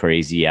from the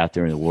crazy out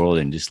there in the world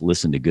and just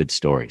listen to good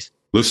stories.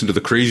 Listen to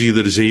the crazy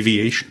that is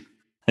aviation.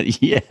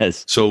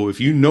 Yes. So if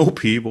you know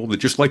people that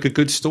just like a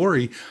good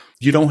story,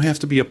 you don't have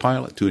to be a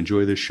pilot to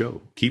enjoy this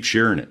show. Keep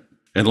sharing it.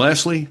 And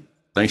lastly,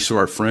 thanks to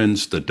our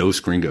friends, the Dos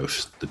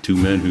Gringos, the two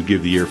men who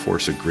give the Air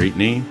Force a great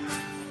name,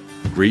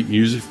 great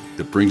music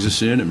that brings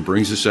us in and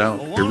brings us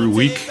out every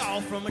week.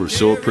 We're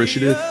so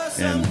appreciative,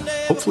 and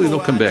hopefully they'll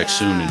come back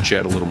soon and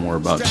chat a little more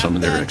about some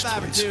of their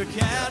exploits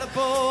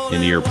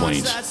in the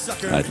airplanes.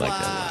 I'd like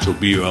that. So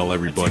be well,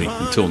 everybody.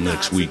 Until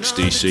next week,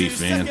 stay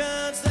safe, and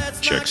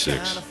check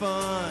 6.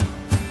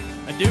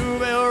 I do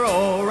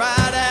roll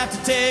right after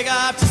take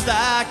off to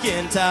stock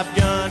in Top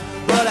Gun,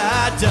 but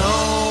I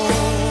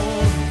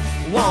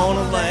don't want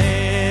to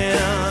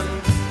land.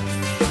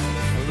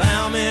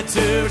 Allow me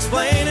to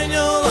explain and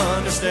you'll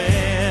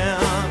understand.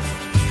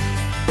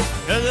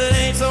 'Cause it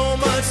ain't so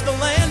much the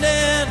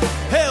landing.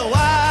 Hell,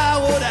 why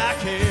would I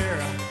care?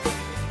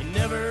 You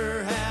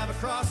never have a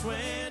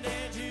crosswind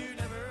and you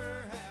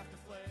never have to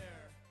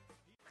flare.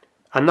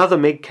 Another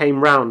MiG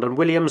came round and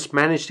Williams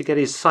managed to get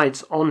his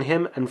sights on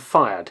him and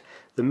fired.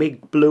 The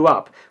MiG blew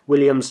up,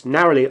 Williams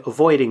narrowly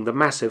avoiding the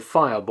massive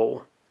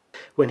fireball.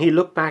 When he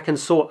looked back and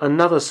saw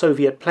another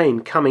Soviet plane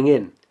coming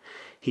in,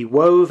 he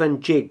wove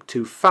and jigged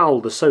to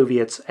foul the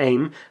Soviets'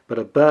 aim, but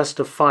a burst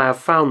of fire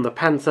found the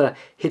Panther,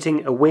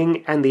 hitting a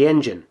wing and the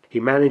engine. He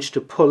managed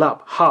to pull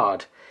up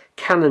hard,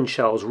 cannon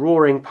shells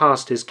roaring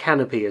past his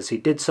canopy as he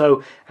did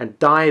so, and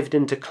dived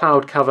into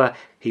cloud cover.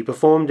 He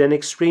performed an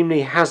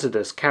extremely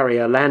hazardous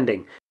carrier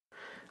landing.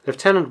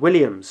 Lieutenant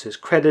Williams is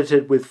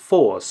credited with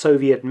 4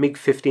 Soviet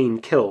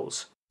MiG-15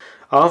 kills.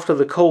 After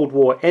the Cold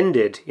War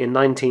ended in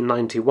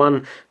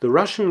 1991, the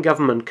Russian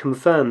government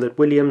confirmed that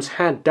Williams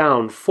had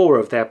downed 4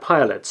 of their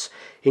pilots,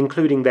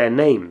 including their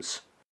names.